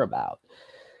care about.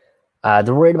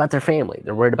 They're worried about their family.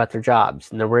 They're worried about their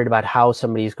jobs, and they're worried about how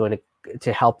somebody is going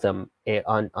to help them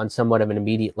on somewhat of an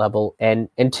immediate level. And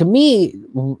to me,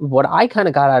 what I kind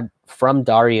of got out from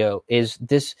Dario is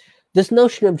this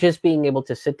notion of just being able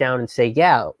to sit down and say,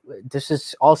 yeah, this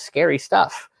is all scary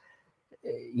stuff.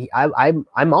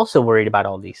 I'm also worried about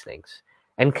all these things.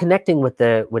 And connecting with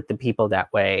the people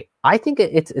that way, I think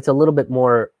it's a little bit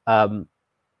more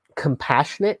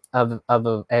compassionate of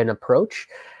an approach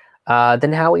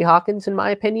than Howie Hawkins, in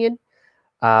my opinion.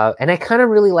 And I kind of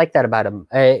really like that about him.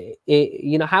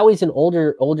 Howie's an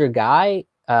older guy.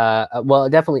 Well,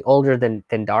 definitely older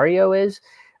than Dario is.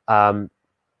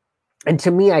 And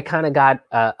to me, I kind of got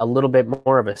a little bit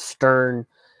more of a stern,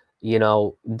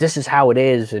 this is how it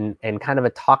is, and kind of a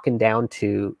talking down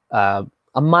to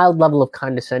a mild level of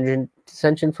condescension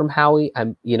from Howie.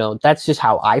 That's just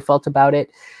how I felt about it.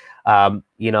 And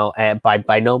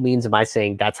by no means am I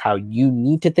saying that's how you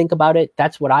need to think about it.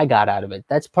 That's what I got out of it.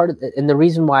 That's part of it. And the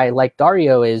reason why I like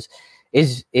Dario is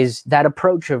that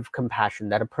approach of compassion,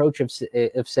 that approach of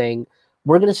saying,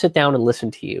 we're going to sit down and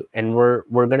listen to you, and we're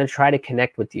going to try to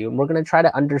connect with you, and we're going to try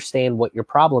to understand what your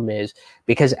problem is,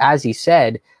 because as he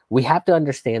said, we have to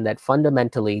understand that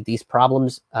fundamentally these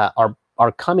problems are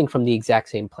coming from the exact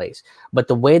same place, but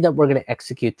the way that we're going to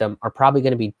execute them are probably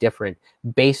going to be different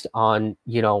based on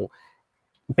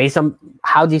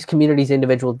how these communities'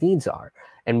 individual needs are.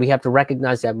 And we have to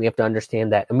recognize that, and we have to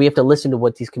understand that, and we have to listen to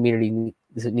what these community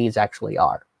needs actually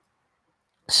are.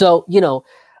 So,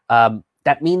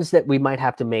 that means that we might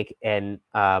have to make an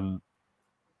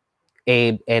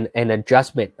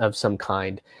adjustment of some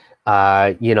kind,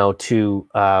 to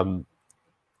our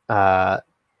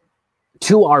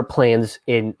plans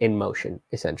in motion,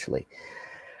 essentially.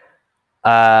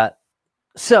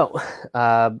 So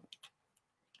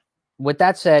with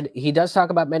that said, he does talk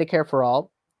about Medicare for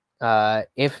all.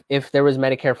 If there was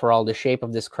Medicare for all, the shape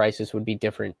of this crisis would be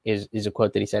different, is a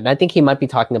quote that he said. And I think he might be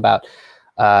talking about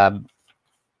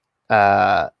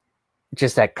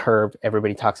just that curve.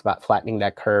 Everybody talks about flattening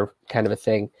that curve, kind of a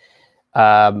thing.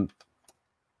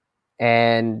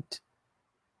 And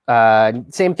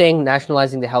same thing,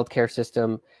 nationalizing the healthcare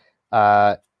system.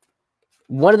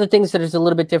 One of the things that is a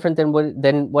little bit different than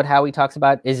what Howie talks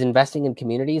about is investing in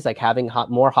communities, like having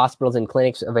more hospitals and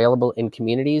clinics available in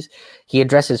communities. He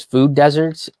addresses food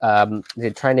deserts.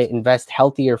 They're trying to invest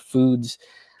healthier foods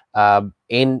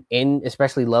in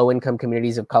especially low-income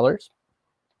communities of colors.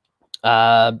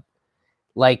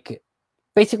 Like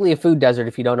basically a food desert,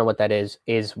 if you don't know what that is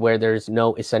where there's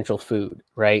no essential food,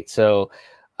 right? So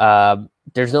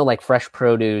there's no like fresh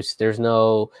produce. There's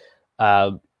no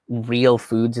real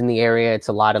foods in the area. It's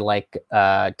a lot of like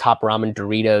Top Ramen,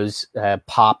 Doritos,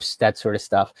 Pops, that sort of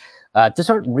stuff. These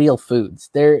aren't real foods.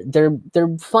 They're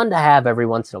fun to have every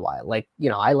once in a while. Like,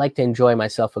 I like to enjoy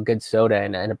myself a good soda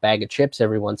and a bag of chips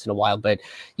every once in a while. But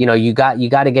you got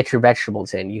to get your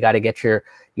vegetables in. You got to get your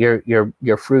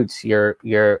fruits. Your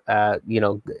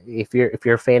if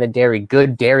you're a fan of dairy,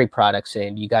 good dairy products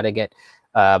in. You got to get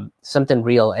something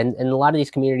real. And a lot of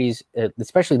these communities,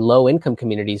 especially low income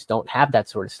communities, don't have that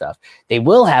sort of stuff. They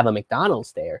will have a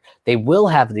McDonald's there. They will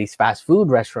have these fast food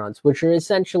restaurants, which are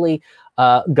essentially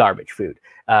garbage food.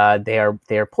 They are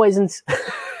poisons.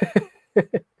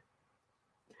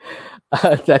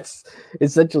 That's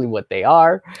essentially what they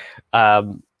are.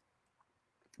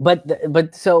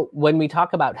 But so when we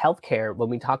talk about healthcare, when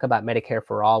we talk about Medicare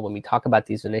for all, when we talk about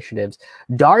these initiatives,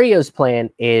 Dario's plan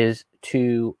is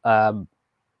to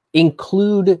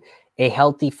include a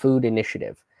healthy food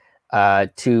initiative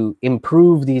to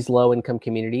improve these low-income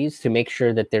communities, to make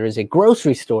sure that there is a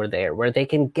grocery store there where they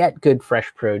can get good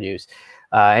fresh produce,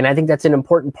 And I think that's an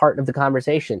important part of the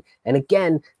conversation. And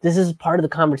again, this is part of the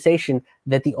conversation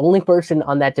that the only person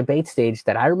on that debate stage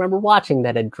that I remember watching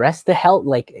that addressed the health,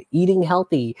 like eating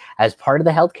healthy as part of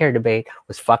the healthcare debate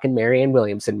was fucking Marianne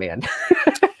Williamson, man.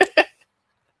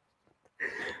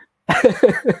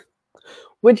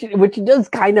 Which does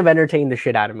kind of entertain the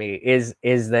shit out of me is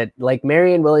that like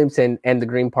Marianne Williamson and the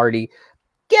Green Party.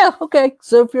 Yeah, okay.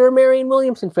 So if you're a Marianne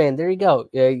Williamson fan, there you go.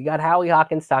 You got Howie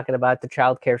Hawkins talking about the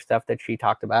childcare stuff that she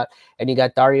talked about, and you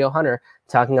got Dario Hunter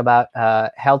talking about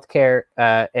healthcare.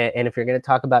 And if you're going to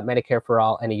talk about Medicare for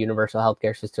all and a universal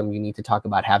healthcare system, you need to talk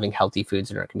about having healthy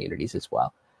foods in our communities as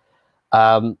well.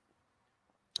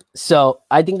 So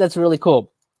I think that's really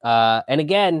cool. And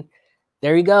again,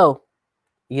 there you go.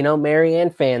 You know,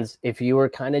 Marianne fans, if you were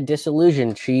kind of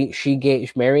disillusioned, she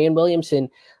gave Marianne Williamson.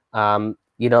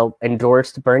 You know,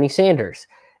 endorsed Bernie Sanders.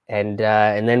 And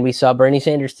then we saw Bernie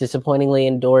Sanders disappointingly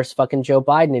endorse fucking Joe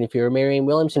Biden. And if you're a Marianne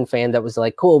Williamson fan, that was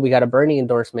like, cool, we got a Bernie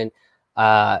endorsement.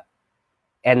 And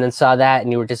then saw that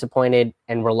and you were disappointed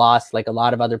and were lost like a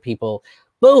lot of other people.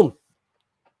 Boom.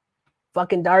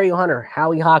 Fucking Dario Hunter,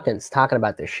 Howie Hawkins talking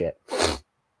about this shit.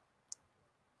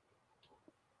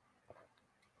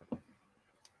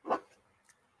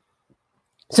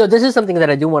 So this is something that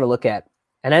I do want to look at.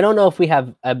 And I don't know if we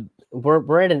have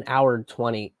we're at an hour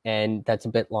 20, and that's a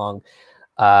bit long.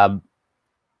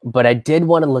 But I did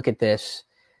want to look at this.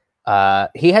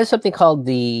 He has something called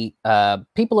the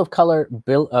People of Color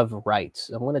Bill of Rights.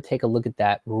 I want to take a look at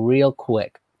that real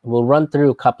quick. We'll run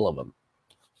through a couple of them.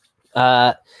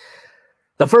 The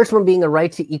first one being a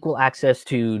right to equal access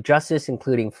to justice,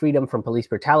 including freedom from police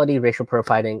brutality, racial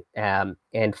profiling,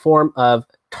 and form of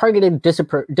targeted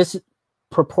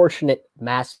disproportionate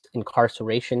mass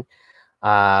incarceration.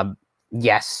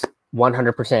 Yes,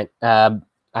 100%.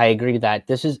 I agree with that.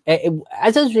 This is,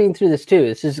 as I was reading through this too,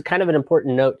 this is kind of an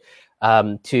important note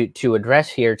to address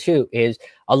here too, is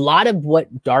a lot of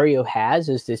what Dario has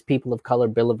is this People of Color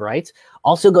Bill of Rights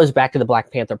also goes back to the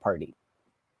Black Panther Party.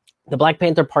 The Black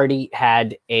Panther Party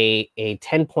had a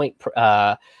 10-point,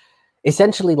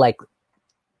 essentially like,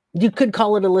 you could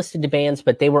call it a list of demands,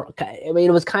 but they were, I mean,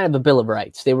 it was kind of a Bill of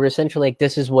Rights. They were essentially like,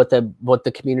 this is what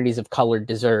the communities of color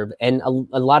deserve. And a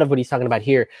lot of what he's talking about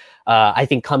here, I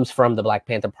think comes from the Black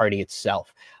Panther Party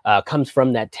itself, comes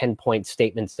from that 10-point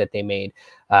statements that they made,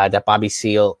 that Bobby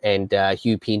Seale and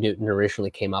Hugh P. Newton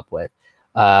originally came up with.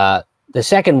 The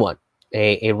second one,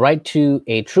 a right to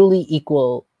a truly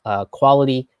equal,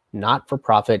 quality,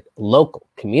 not-for-profit, local,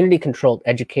 community-controlled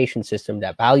education system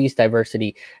that values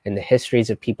diversity and the histories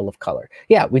of people of color.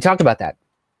 Yeah, we talked about that.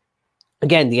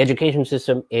 Again, the education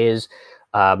system is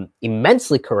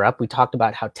immensely corrupt. We talked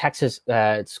about how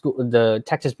the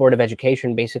Texas Board of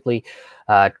Education basically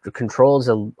controls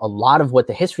a lot of what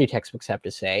the history textbooks have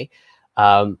to say.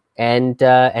 And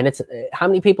it's how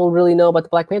many people really know about the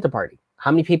Black Panther Party?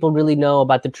 How many people really know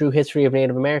about the true history of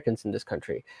Native Americans in this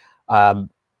country?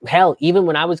 Hell, even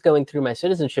when I was going through my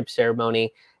citizenship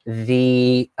ceremony,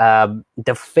 the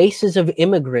faces of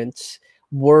immigrants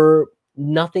were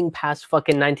nothing past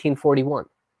fucking 1941.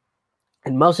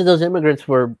 And most of those immigrants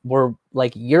were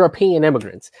like European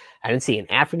immigrants. I didn't see an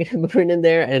African immigrant in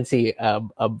there. I didn't see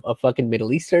a fucking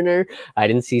Middle Easterner. I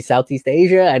didn't see Southeast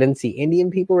Asia. I didn't see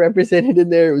Indian people represented in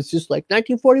there. It was just like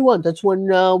 1941. That's when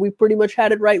we pretty much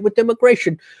had it right with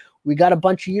immigration. We got a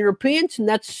bunch of Europeans, and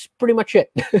that's pretty much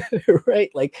it,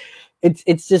 right? Like,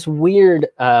 it's just weird.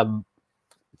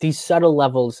 These subtle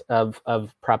levels of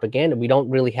propaganda. We don't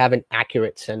really have an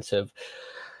accurate sense of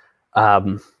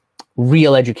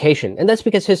real education, and that's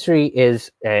because history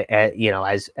is, you know,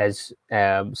 as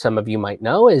some of you might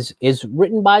know, is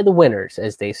written by the winners,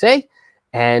 as they say,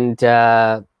 and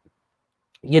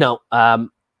you know,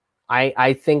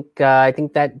 I think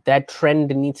that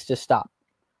trend needs to stop.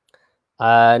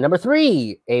 Number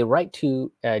 3, a right to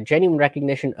genuine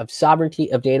recognition of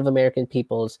sovereignty of Native American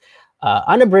peoples,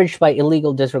 unabridged by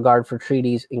illegal disregard for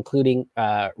treaties, including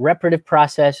reparative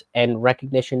process and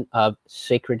recognition of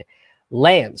sacred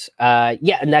lands.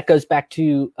 Yeah, and that goes back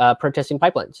to protesting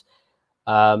pipelines.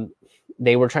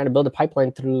 They were trying to build a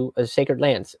pipeline through sacred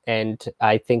lands, and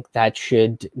I think that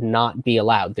should not be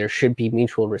allowed. There should be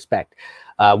mutual respect,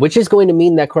 which is going to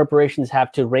mean that corporations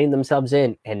have to rein themselves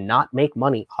in and not make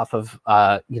money off of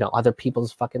you know, other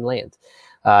people's fucking lands.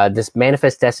 This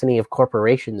manifest destiny of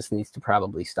corporations needs to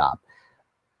probably stop.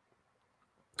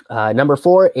 Number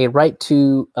 4, a right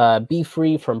to be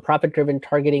free from profit-driven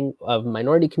targeting of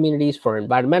minority communities for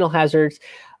environmental hazards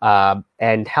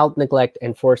and health neglect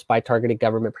enforced by targeted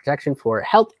government protection for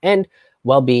health and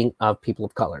well-being of people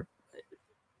of color.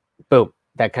 Boom.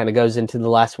 That kind of goes into the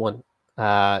last one,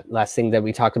 last thing that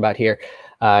we talked about here.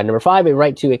 Number 5, a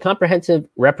right to a comprehensive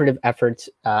reparative efforts,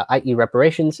 i.e.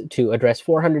 reparations, to address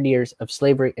 400 years of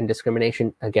slavery and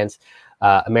discrimination against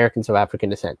Americans of African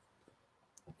descent.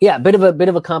 Yeah, bit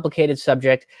of a complicated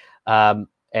subject. I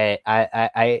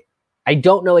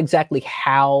don't know exactly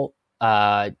how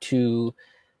to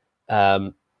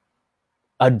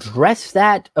address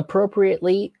that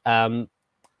appropriately.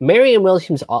 Marianne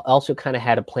Williamson also kind of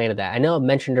had a plan of that. I know I've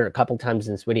mentioned her a couple times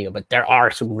in this video, but there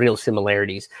are some real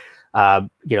similarities.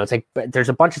 It's like there's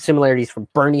a bunch of similarities from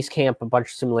Bernie's camp, a bunch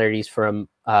of similarities from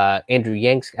Andrew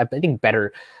Yang's. I think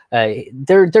better.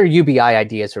 Their UBI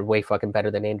ideas are way fucking better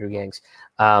than Andrew Yang's.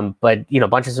 But a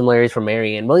bunch of similarities from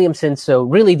Marianne Williamson. So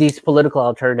really, these political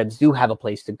alternatives do have a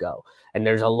place to go. And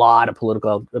there's a lot of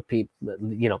political people,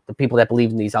 the people that believe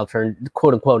in these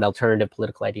quote unquote alternative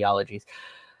political ideologies.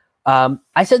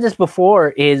 I said this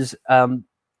before, is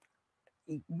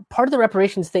part of the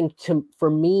reparations thing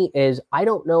for me is I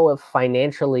don't know if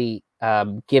financially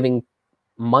giving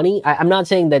money, I'm not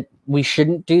saying that we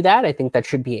shouldn't do that. I think that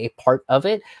should be a part of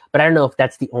it, but I don't know if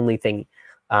that's the only thing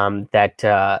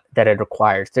that it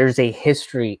requires. There's a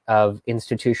history of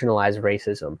institutionalized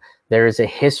racism. There is a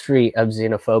history of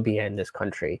xenophobia in this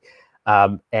country.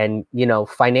 And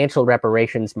financial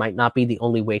reparations might not be the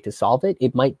only way to solve it.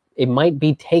 It might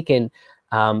be taken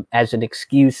as an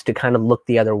excuse to kind of look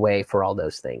the other way for all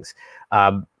those things.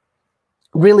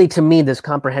 Really, to me, this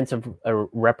comprehensive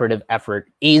reparative effort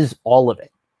is all of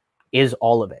it. Is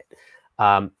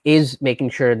making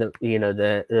sure that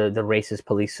the racist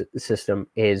police system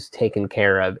is taken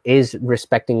care of, is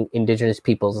respecting indigenous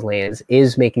people's lands,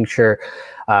 is making sure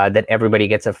that everybody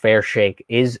gets a fair shake,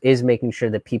 is making sure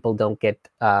that people don't get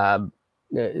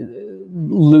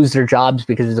lose their jobs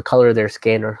because of the color of their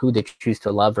skin or who they choose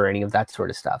to love or any of that sort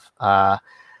of stuff.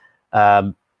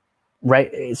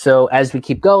 Right. So as we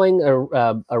keep going,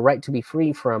 a right to be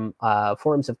free from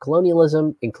forms of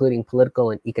colonialism, including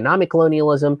political and economic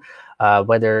colonialism,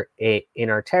 whether in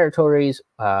our territories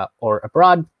or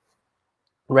abroad,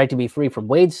 right to be free from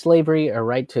wage slavery, a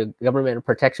right to government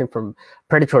protection from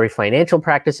predatory financial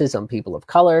practices on people of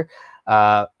color,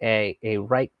 a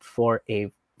right for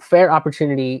a fair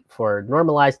opportunity for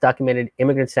normalized documented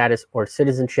immigrant status or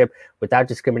citizenship without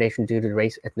discrimination due to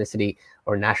race, ethnicity,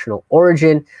 or national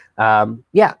origin.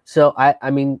 So I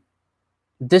mean,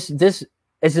 this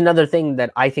is another thing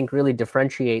that I think really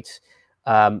differentiates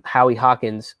Howie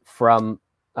Hawkins from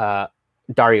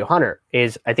Dario Hunter.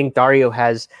 Is I think Dario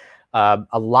has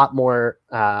a lot more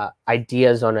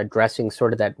ideas on addressing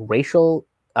sort of that racial,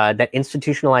 that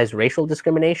institutionalized racial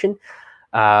discrimination.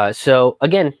 So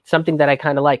again, something that I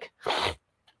kind of like.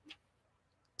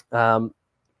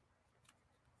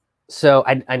 So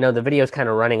I know the video is kind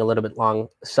of running a little bit long.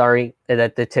 Sorry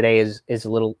that today is a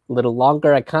little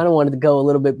longer. I kind of wanted to go a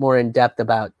little bit more in depth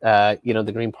about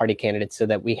the Green Party candidates, so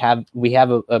that we have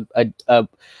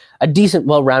a decent,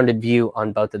 well-rounded view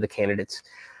on both of the candidates.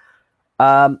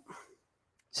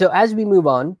 So as we move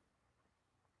on,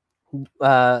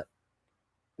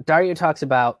 Dario talks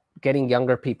about getting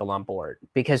younger people on board,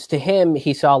 because to him,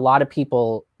 he saw a lot of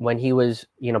people when he was,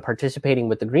 participating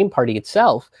with the Green Party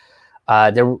itself.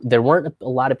 There weren't a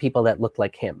lot of people that looked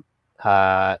like him.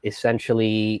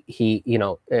 Essentially, he,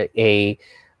 a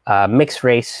mixed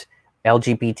race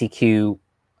LGBTQ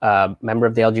member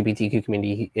of the LGBTQ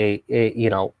community,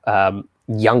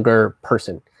 younger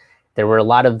person. There were a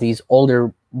lot of these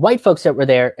older white folks that were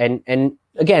there, and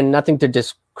again, nothing to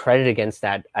discredit against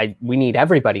that. We need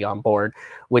everybody on board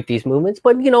with these movements,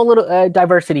 but a little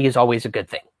diversity is always a good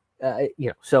thing.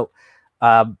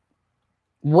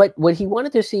 What he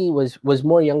wanted to see was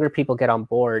more younger people get on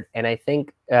board, and I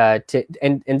think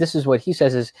and this is what he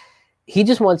says is he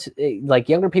just wants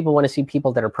younger people want to see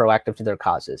people that are proactive to their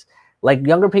causes. Like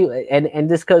younger people, and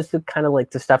this goes to kind of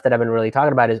like the stuff that I've been really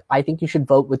talking about, is I think you should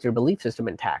vote with your belief system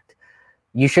intact.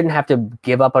 You shouldn't have to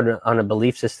give up on a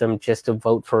belief system just to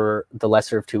vote for the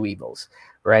lesser of two evils,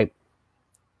 right?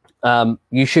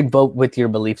 You should vote with your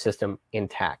belief system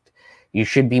intact. You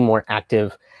should be more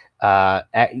active.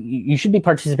 You should be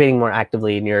participating more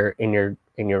actively in your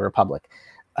republic.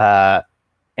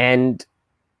 And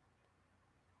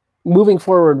moving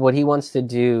forward, what he wants to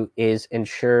do is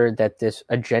ensure that this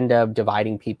agenda of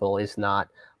dividing people is not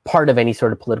part of any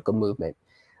sort of political movement.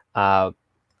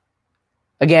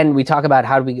 Again, we talk about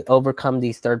how do we overcome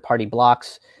these third-party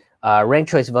blocks,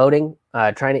 ranked choice voting,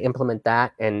 trying to implement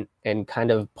that and kind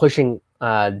of pushing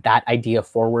that idea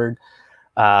forward.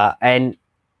 And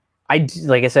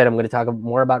like I said, I'm going to talk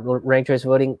more about ranked choice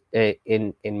voting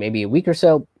in maybe a week or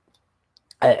so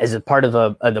as a part of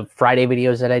the Friday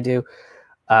videos that I do.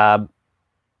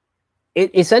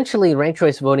 essentially ranked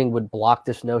choice voting would block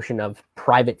this notion of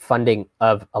private funding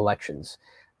of elections,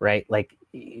 right? Like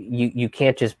you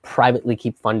can't just privately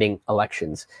keep funding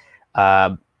elections.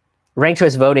 Ranked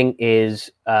choice voting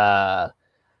is so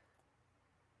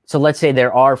let's say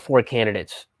there are 4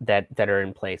 candidates that are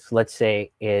in place. Let's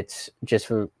say it's just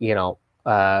for, you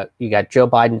got Joe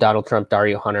Biden, Donald Trump,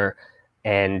 Dario Hunter,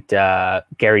 and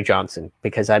Gary Johnson,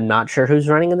 because I'm not sure who's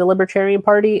running in the Libertarian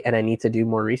Party, and I need to do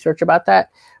more research about that.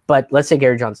 But let's say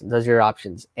Gary Johnson, those are your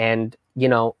options. And,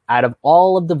 out of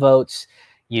all of the votes,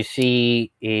 you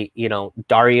see,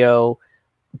 Dario,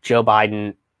 Joe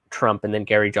Biden, Trump, and then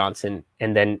Gary Johnson.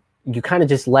 And then you kind of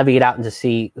just levy it out and to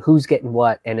see who's getting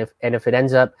what. And if it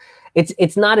ends up,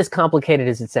 it's not as complicated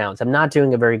as it sounds. I'm not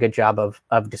doing a very good job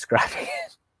of describing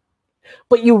it.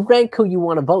 But you rank who you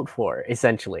want to vote for,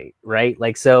 essentially, right?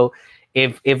 Like, so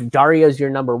if Dario's your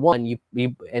number one, you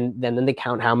and then they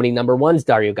count how many number ones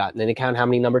Dario got, and then they count how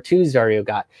many number twos Dario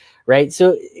got, right?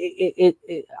 So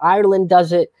Ireland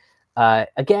does it.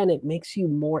 Again, it makes you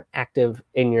more active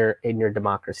in your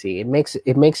democracy. It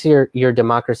makes your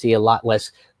democracy a lot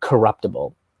less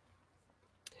corruptible.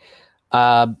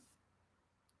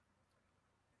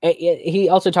 He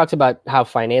also talks about how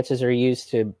finances are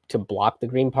used to block the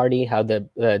Green Party, how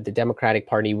the Democratic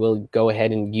Party will go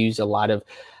ahead and use a lot of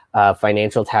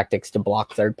financial tactics to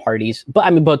block third parties. But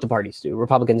I mean, both the parties do,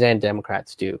 Republicans and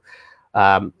Democrats do.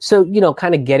 So,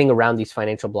 kind of getting around these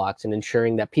financial blocks and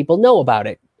ensuring that people know about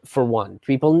it. For one,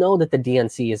 people know that the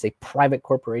DNC is a private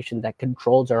corporation that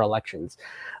controls our elections.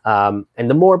 And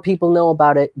the more people know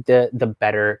about it, the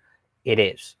better it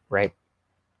is, right?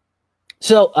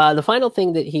 So the final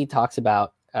thing that he talks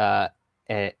about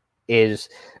is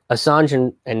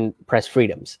Assange and press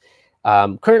freedoms.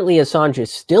 Currently, Assange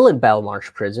is still in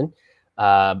Belmarsh prison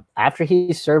after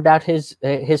he served out his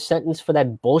sentence for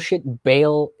that bullshit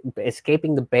bail,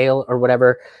 escaping the bail or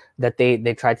whatever that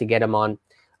they tried to get him on.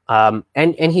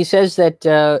 And he says that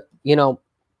there's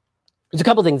a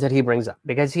couple things that he brings up,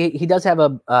 because he does have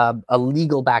a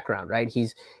legal background, right?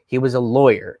 He was a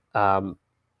lawyer.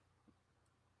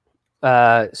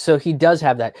 So he does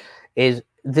have that. Is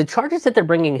the charges that they're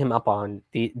bringing him up on,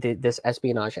 this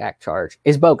Espionage Act charge,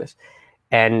 is bogus.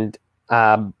 And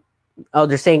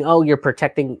they're saying,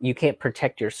 you can't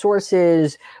protect your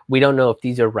sources. We don't know if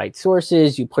these are right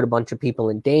sources. You put a bunch of people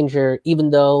in danger,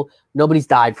 even though nobody's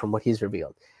died from what he's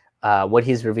revealed. What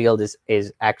he's revealed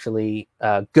is actually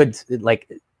good, like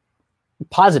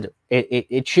positive.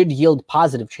 It should yield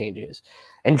positive changes.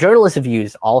 And journalists have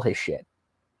used all his shit.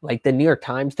 Like the New York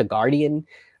Times, The Guardian,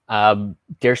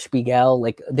 Der Spiegel,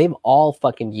 like they've all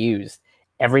fucking used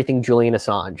everything Julian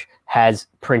Assange has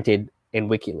printed in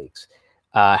WikiLeaks,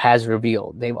 has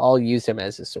revealed. They've all used him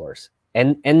as a source.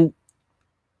 And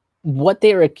what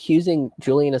they're accusing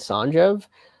Julian Assange of,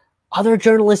 other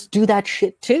journalists do that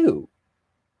shit too.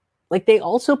 Like they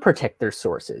also protect their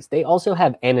sources. They also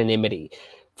have anonymity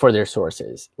for their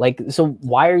sources. Like, so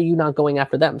why are you not going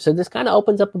after them? So this kind of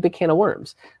opens up a big can of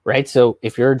worms, right? So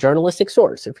if you're a journalistic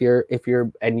source, if you're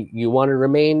and you want to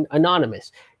remain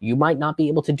anonymous, you might not be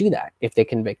able to do that if they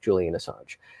convict Julian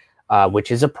Assange, which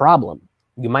is a problem.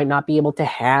 You might not be able to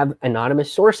have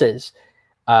anonymous sources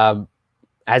as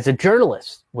a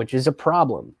journalist, which is a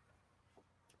problem.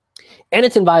 And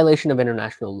it's in violation of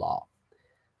international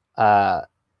law.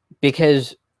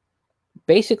 Because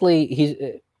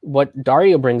basically what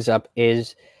Dario brings up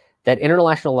is that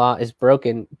international law is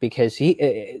broken because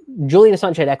Julian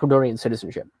Assange had Ecuadorian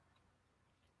citizenship.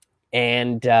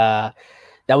 And that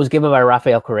was given by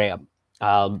Rafael Correa.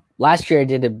 Last year, I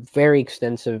did a very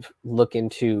extensive look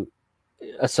into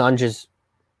Assange's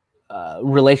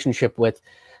relationship with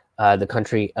the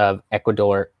country of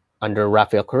Ecuador under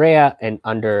Rafael Correa and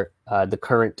under the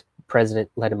current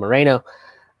president, Lenin Moreno.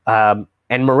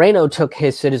 And Moreno took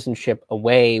his citizenship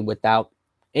away without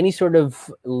any sort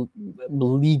of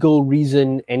legal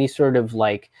reason, any sort of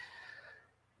he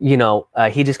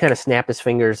just kind of snapped his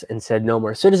fingers and said no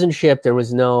more citizenship. There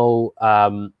was no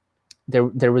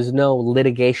there was no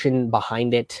litigation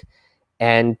behind it,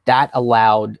 and that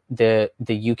allowed the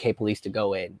UK police to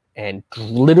go in and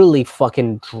literally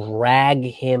fucking drag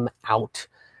him out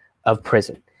of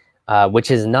prison,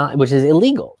 which is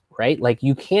illegal. Right? Like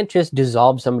you can't just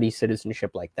dissolve somebody's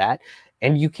citizenship like that.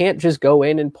 And you can't just go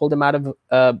in and pull them out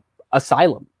of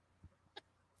asylum.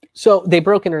 So they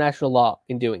broke international law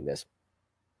in doing this.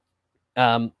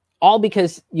 All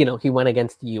because, he went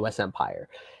against the U.S. empire.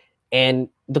 And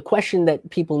the question that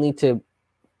people need to,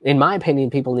 in my opinion,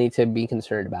 people need to be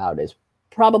concerned about is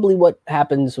probably what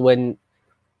happens when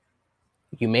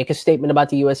you make a statement about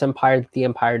the U.S. empire that the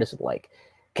empire doesn't like.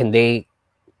 Can they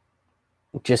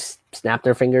just snap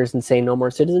their fingers and say no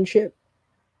more citizenship.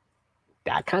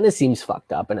 That kind of seems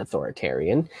fucked up and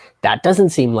authoritarian. That doesn't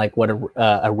seem like what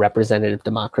a representative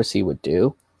democracy would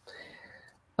do.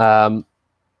 You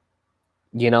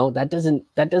know, that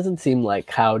doesn't seem like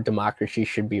how democracy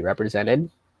should be represented.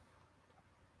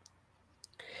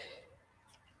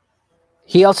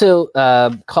 He also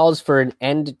calls for an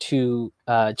end to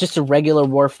just a regular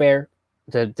warfare,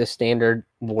 the standard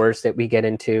wars that we get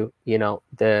into, you know,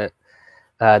 the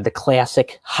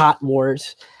classic hot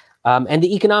wars, and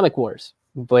the economic wars.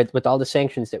 But with all the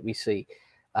sanctions that we see,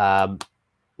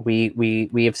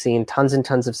 we have seen tons and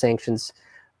tons of sanctions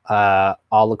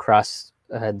all across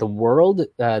the world.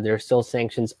 There are still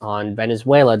sanctions on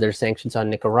Venezuela. There's sanctions on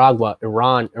Nicaragua,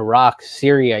 Iran, Iraq,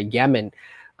 Syria, Yemen.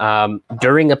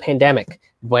 During a pandemic,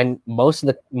 when most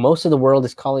of the world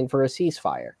is calling for a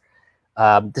ceasefire,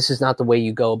 this is not the way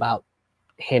you go about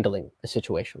handling a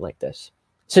situation like this.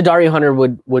 So Dario Hunter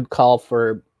would call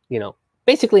for, you know,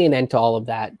 basically an end to all of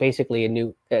that. Basically a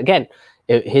new, again,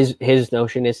 his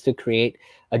notion is to create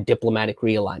a diplomatic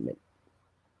realignment.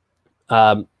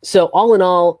 So all in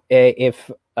all,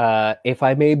 if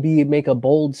I may make a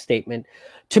bold statement,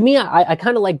 to me, I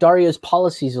kind of like Dario's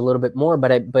policies a little bit more,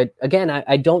 but again,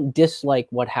 I don't dislike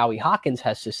what Howie Hawkins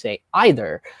has to say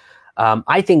either.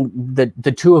 I think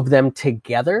the two of them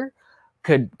together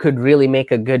could really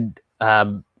make a good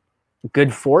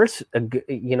force,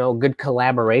 good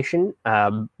collaboration,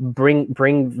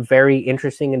 bring very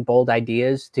interesting and bold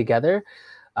ideas together.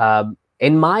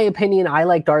 In my opinion, I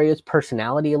like Dario's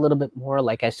personality a little bit more.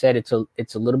 Like I said, it's a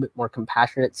little bit more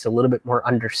compassionate. It's a little bit more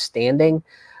understanding.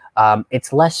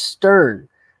 It's less stern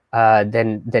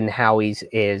than Howie's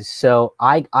is. So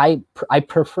I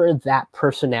prefer that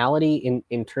personality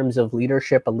in terms of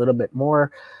leadership a little bit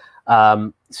more.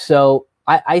 So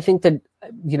I think that,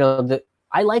 you know,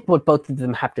 I like what both of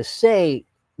them have to say.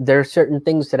 There are certain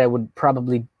things that I would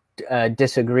probably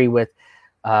disagree with.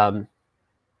 And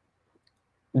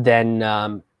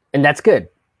that's good.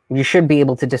 You should be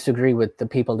able to disagree with the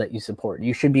people that you support.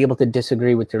 You should be able to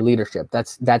disagree with your leadership.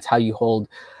 That's how you hold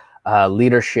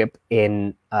leadership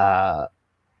in, a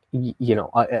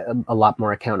lot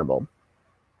more accountable.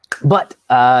 But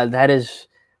that is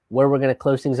where we're going to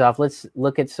close things off. Let's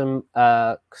look at some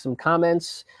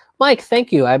comments. Mike,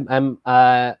 thank you. I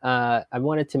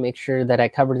wanted to make sure that I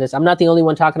covered this. I'm not the only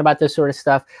one talking about this sort of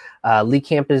stuff. Lee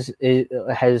Camp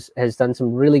has done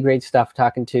some really great stuff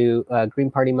talking to Green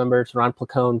Party members, Ron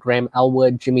Placone, Graham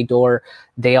Elwood, Jimmy Dore.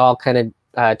 They all kind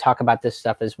of talk about this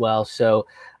stuff as well. So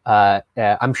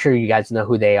I'm sure you guys know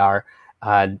who they are.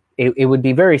 It would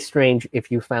be very strange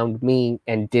if you found me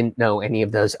and didn't know any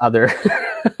of those other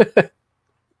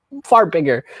far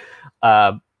bigger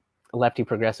lefty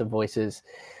progressive voices.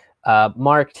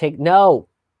 Mark, no.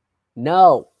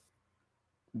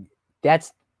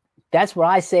 That's what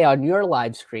I say on your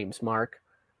live streams, Mark.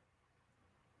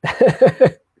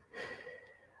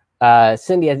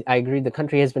 Cindy, I agree. The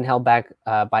country has been held back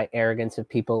by arrogance of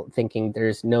people thinking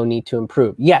there's no need to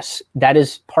improve. Yes, that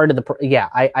is part of the.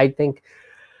 I think,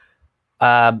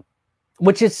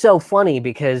 which is so funny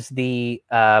because the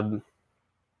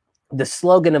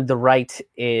slogan of the right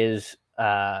is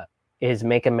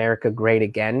 "Make America Great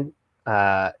Again."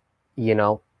 And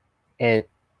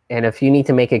if you need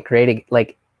to make it great,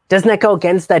 like, doesn't that go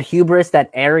against that hubris, that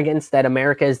arrogance that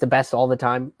America is the best all the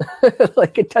time?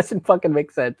 Like, it doesn't fucking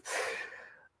make sense.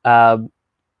 Our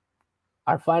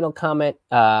final comment,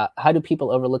 how do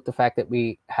people overlook the fact that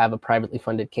we have a privately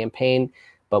funded campaign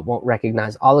but won't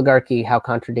recognize oligarchy? How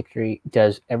contradictory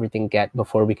does everything get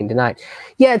before we can deny it?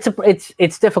 Yeah,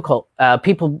 it's difficult.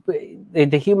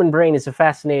 The human brain is a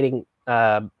fascinating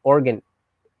organ.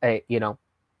 I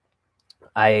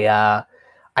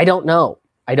don't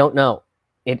know.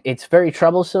 It's very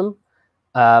troublesome.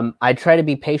 I try to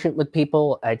be patient with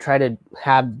people. I try to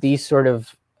have these sort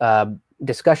of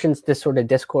discussions, this sort of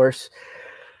discourse,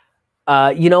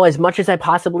 as much as I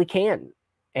possibly can.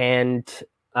 And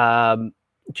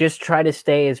just try to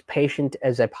stay as patient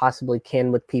as I possibly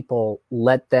can with people.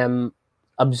 Let them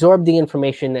absorb the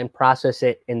information and process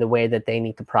it in the way that they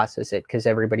need to process it, because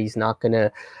everybody's not going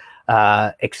to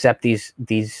accept these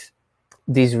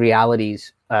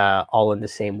realities all in the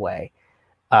same way.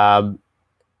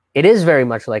 It is very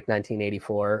much like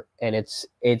 1984, and it's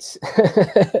it's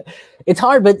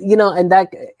hard, but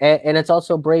and it's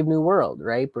also Brave New World,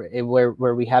 right?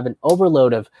 Where we have an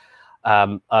overload of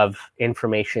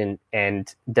information,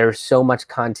 and there's so much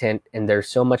content and there's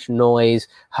so much noise.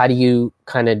 How do you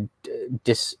kind of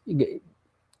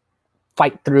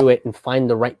fight through it and find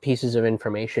the right pieces of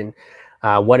information?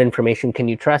 What information can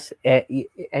you trust? And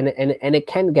it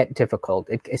can get difficult,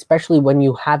 especially when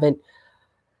you haven't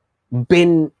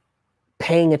been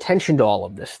paying attention to all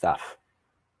of this stuff.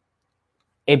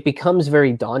 It becomes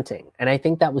very daunting. And I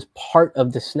think that was part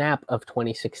of the snap of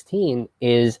 2016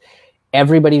 is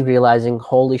everybody realizing,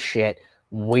 holy shit,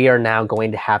 we are now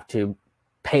going to have to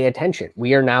pay attention.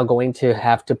 We are now going to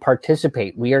have to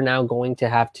participate. We are now going to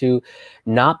have to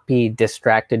not be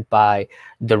distracted by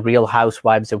the Real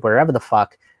Housewives of wherever the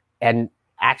fuck and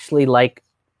actually like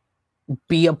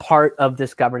be a part of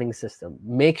this governing system.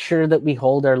 Make sure that we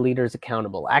hold our leaders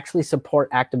accountable, actually support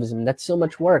activism. That's so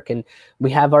much work. And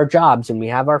we have our jobs and we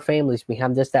have our families. We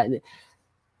have this, that,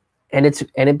 and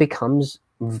it becomes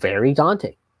very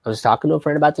daunting. I was talking to a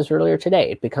friend about this earlier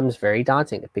today. It becomes very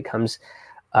daunting. It becomes,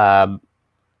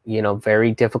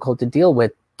 very difficult to deal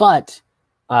with. But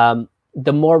the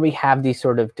more we have these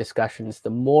sort of discussions, the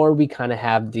more we kind of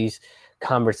have these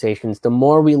conversations, the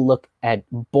more we look at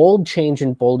bold change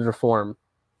and bold reform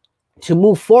to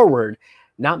move forward,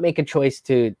 not make a choice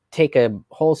to take a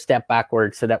whole step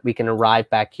backward so that we can arrive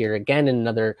back here again in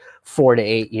another 4 to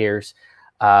 8 years.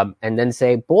 And then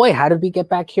say, boy, how did we get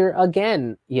back here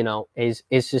again? Is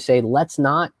to say, let's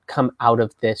not come out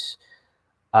of this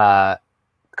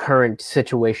current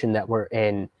situation that we're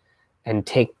in and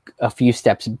take a few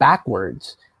steps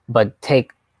backwards, but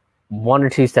take 1 or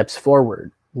 2 steps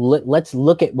forward. Let's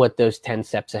look at what those 10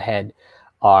 steps ahead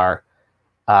are,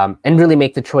 and really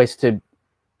make the choice to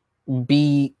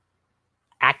be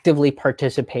actively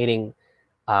participating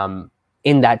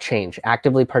in that change,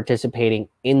 actively participating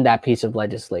in that piece of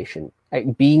legislation,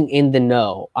 being in the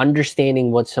know,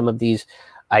 understanding what some of these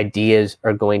ideas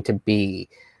are going to be.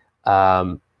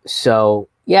 So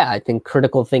yeah, I think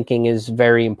critical thinking is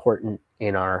very important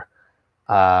in our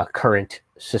current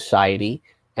society.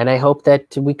 And I hope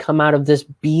that we come out of this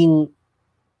being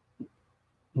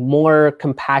more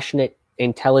compassionate,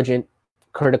 intelligent,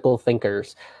 critical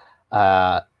thinkers.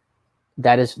 That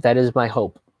is my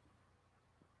hope.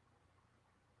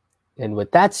 And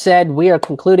with that said, we are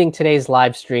concluding today's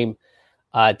live stream.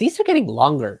 These are getting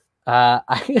longer.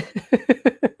 I'm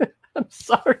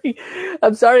sorry.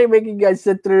 I'm sorry I'm making you guys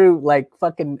sit through like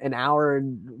fucking an hour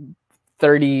and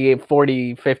 30,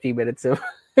 40, 50 minutes of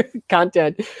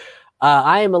content.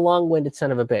 I am a long-winded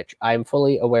son of a bitch. I'm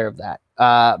fully aware of that.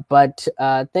 But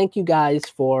thank you guys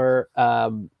for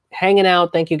hanging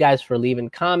out. Thank you guys for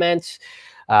leaving comments.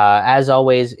 As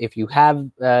always, if you have,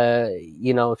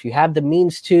 if you have the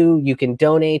means to, you can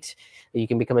donate. You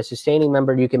can become a sustaining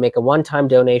member. You can make a one-time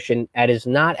donation. It is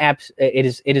not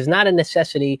a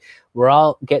necessity. We're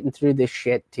all getting through this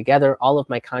shit together. All of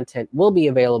my content will be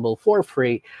available for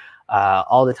free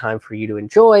all the time for you to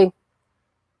enjoy.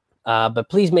 But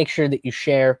please make sure that you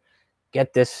share,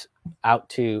 get this out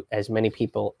to as many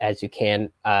people as you can.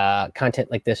 Content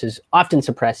like this is often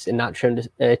suppressed and not shown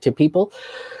to people.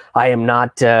 I am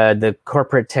not the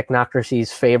corporate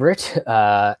technocracy's favorite,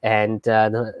 and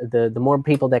the more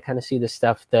people that kind of see this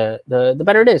stuff, the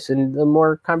better it is, and the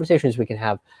more conversations we can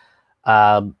have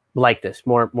like this,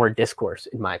 more discourse,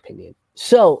 in my opinion.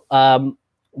 So,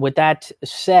 with that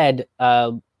said,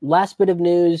 last bit of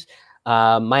news.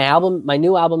 My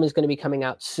new album is going to be coming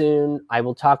out soon. I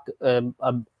will talk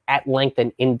at length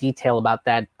and in detail about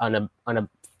that on a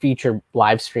future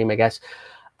live stream, I guess,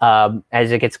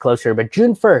 as it gets closer. But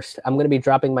June 1st, I'm going to be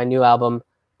dropping my new album,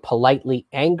 Politely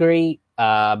Angry,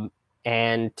 and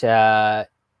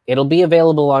it'll be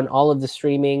available on all of the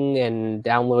streaming and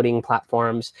downloading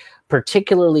platforms,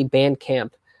 particularly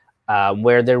Bandcamp,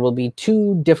 where there will be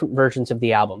 2 different versions of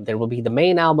the album. There will be the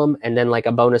main album and then like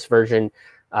a bonus version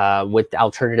with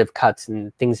alternative cuts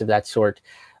and things of that sort.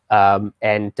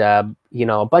 And a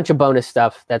bunch of bonus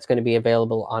stuff that's going to be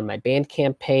available on my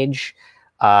Bandcamp page.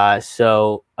 And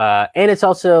it's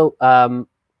also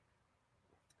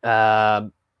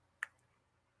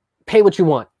pay what you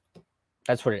want.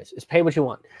 That's what it is. It's pay what you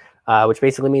want, which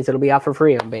basically means it'll be out for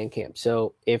free on Bandcamp.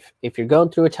 So if you're going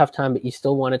through a tough time, but you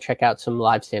still want to check out some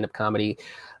live stand-up comedy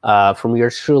from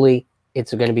yours truly,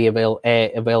 it's going to be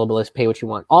available as pay what you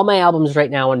want. All my albums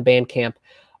right now on Bandcamp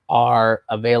are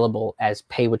available as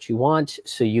pay what you want,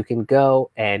 so you can go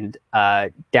and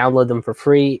download them for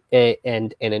free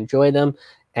and enjoy them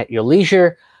at your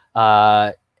leisure.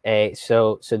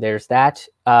 So there's that.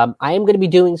 I am going to be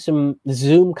doing some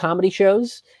Zoom comedy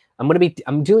shows.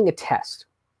 I'm doing a test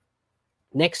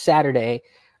next Saturday.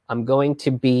 I'm going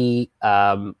to be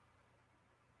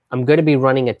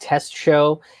running a test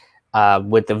show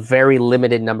with a very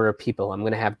limited number of people. I'm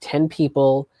going to have 10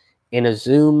 people in a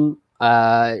Zoom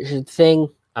thing.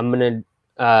 I'm going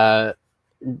to,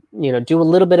 do a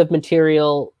little bit of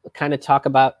material, kind of talk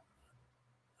about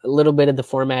a little bit of the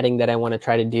formatting that I want to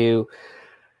try to do,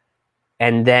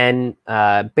 and then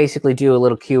basically do a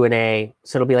little Q&A.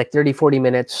 So it'll be like 30, 40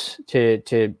 minutes to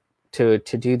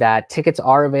do that. Tickets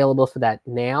are available for that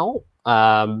now.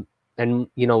 And,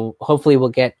 you know, hopefully we'll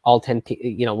get all 10,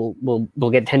 you know, we'll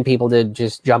get 10 people to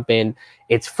just jump in.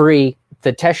 It's free.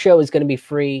 The test show is going to be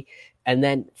free. And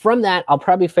then from that, I'll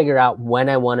probably figure out when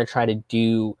I want to try to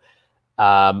do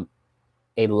a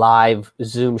live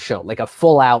Zoom show, like a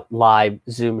full out live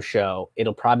Zoom show.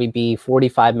 It'll probably be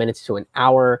 45 minutes to an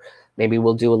hour. Maybe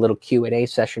we'll do a little Q&A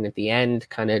session at the end,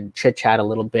 kind of chit chat a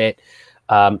little bit.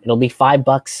 It'll be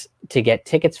 $5 to get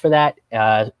tickets for that.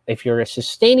 If you're a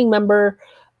sustaining member,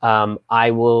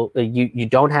 I will. You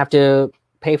don't have to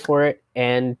pay for it.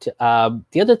 And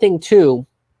the other thing too,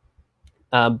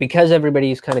 because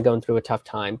everybody's kind of going through a tough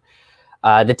time,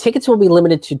 the tickets will be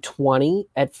limited to 20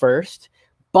 at first.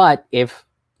 But if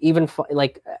even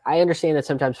like I understand that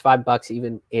sometimes $5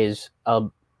 even is a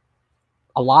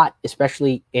lot,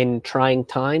 especially in trying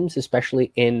times,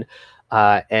 especially in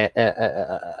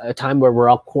a time where we're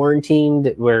all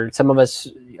quarantined, where some of us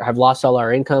have lost all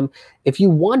our income. If you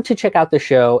want to check out the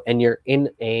show and you're in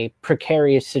a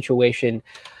precarious situation,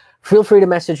 feel free to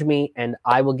message me and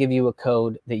I will give you a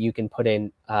code that you can put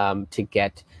in to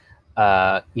get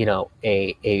you know,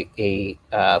 a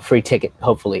free ticket,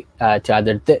 hopefully, to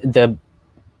either the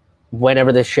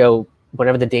whenever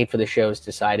the date for the show is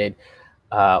decided,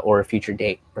 or a future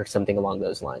date or something along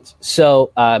those lines.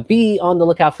 So be on the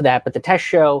lookout for that. But the test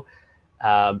show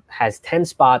has 10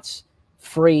 spots,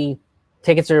 free.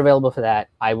 Tickets are available for that.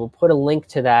 I will put a link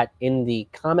to that in the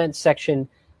comments section,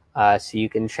 so you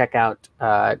can check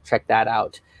that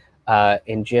out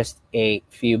in just a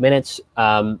few minutes.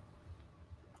 And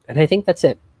I think that's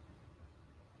it.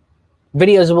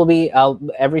 Videos will be out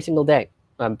every single day.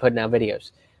 I'm putting out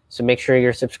videos. So make sure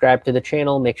you're subscribed to the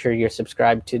channel. Make sure you're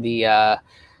subscribed to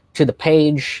the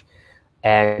page.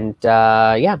 And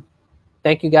yeah,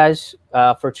 thank you guys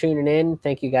for tuning in.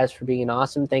 Thank you guys for being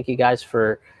awesome. Thank you guys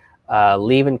for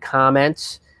leaving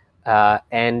comments.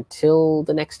 Until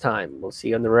the next time, we'll see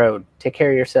you on the road. Take care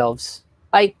of yourselves.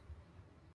 Bye.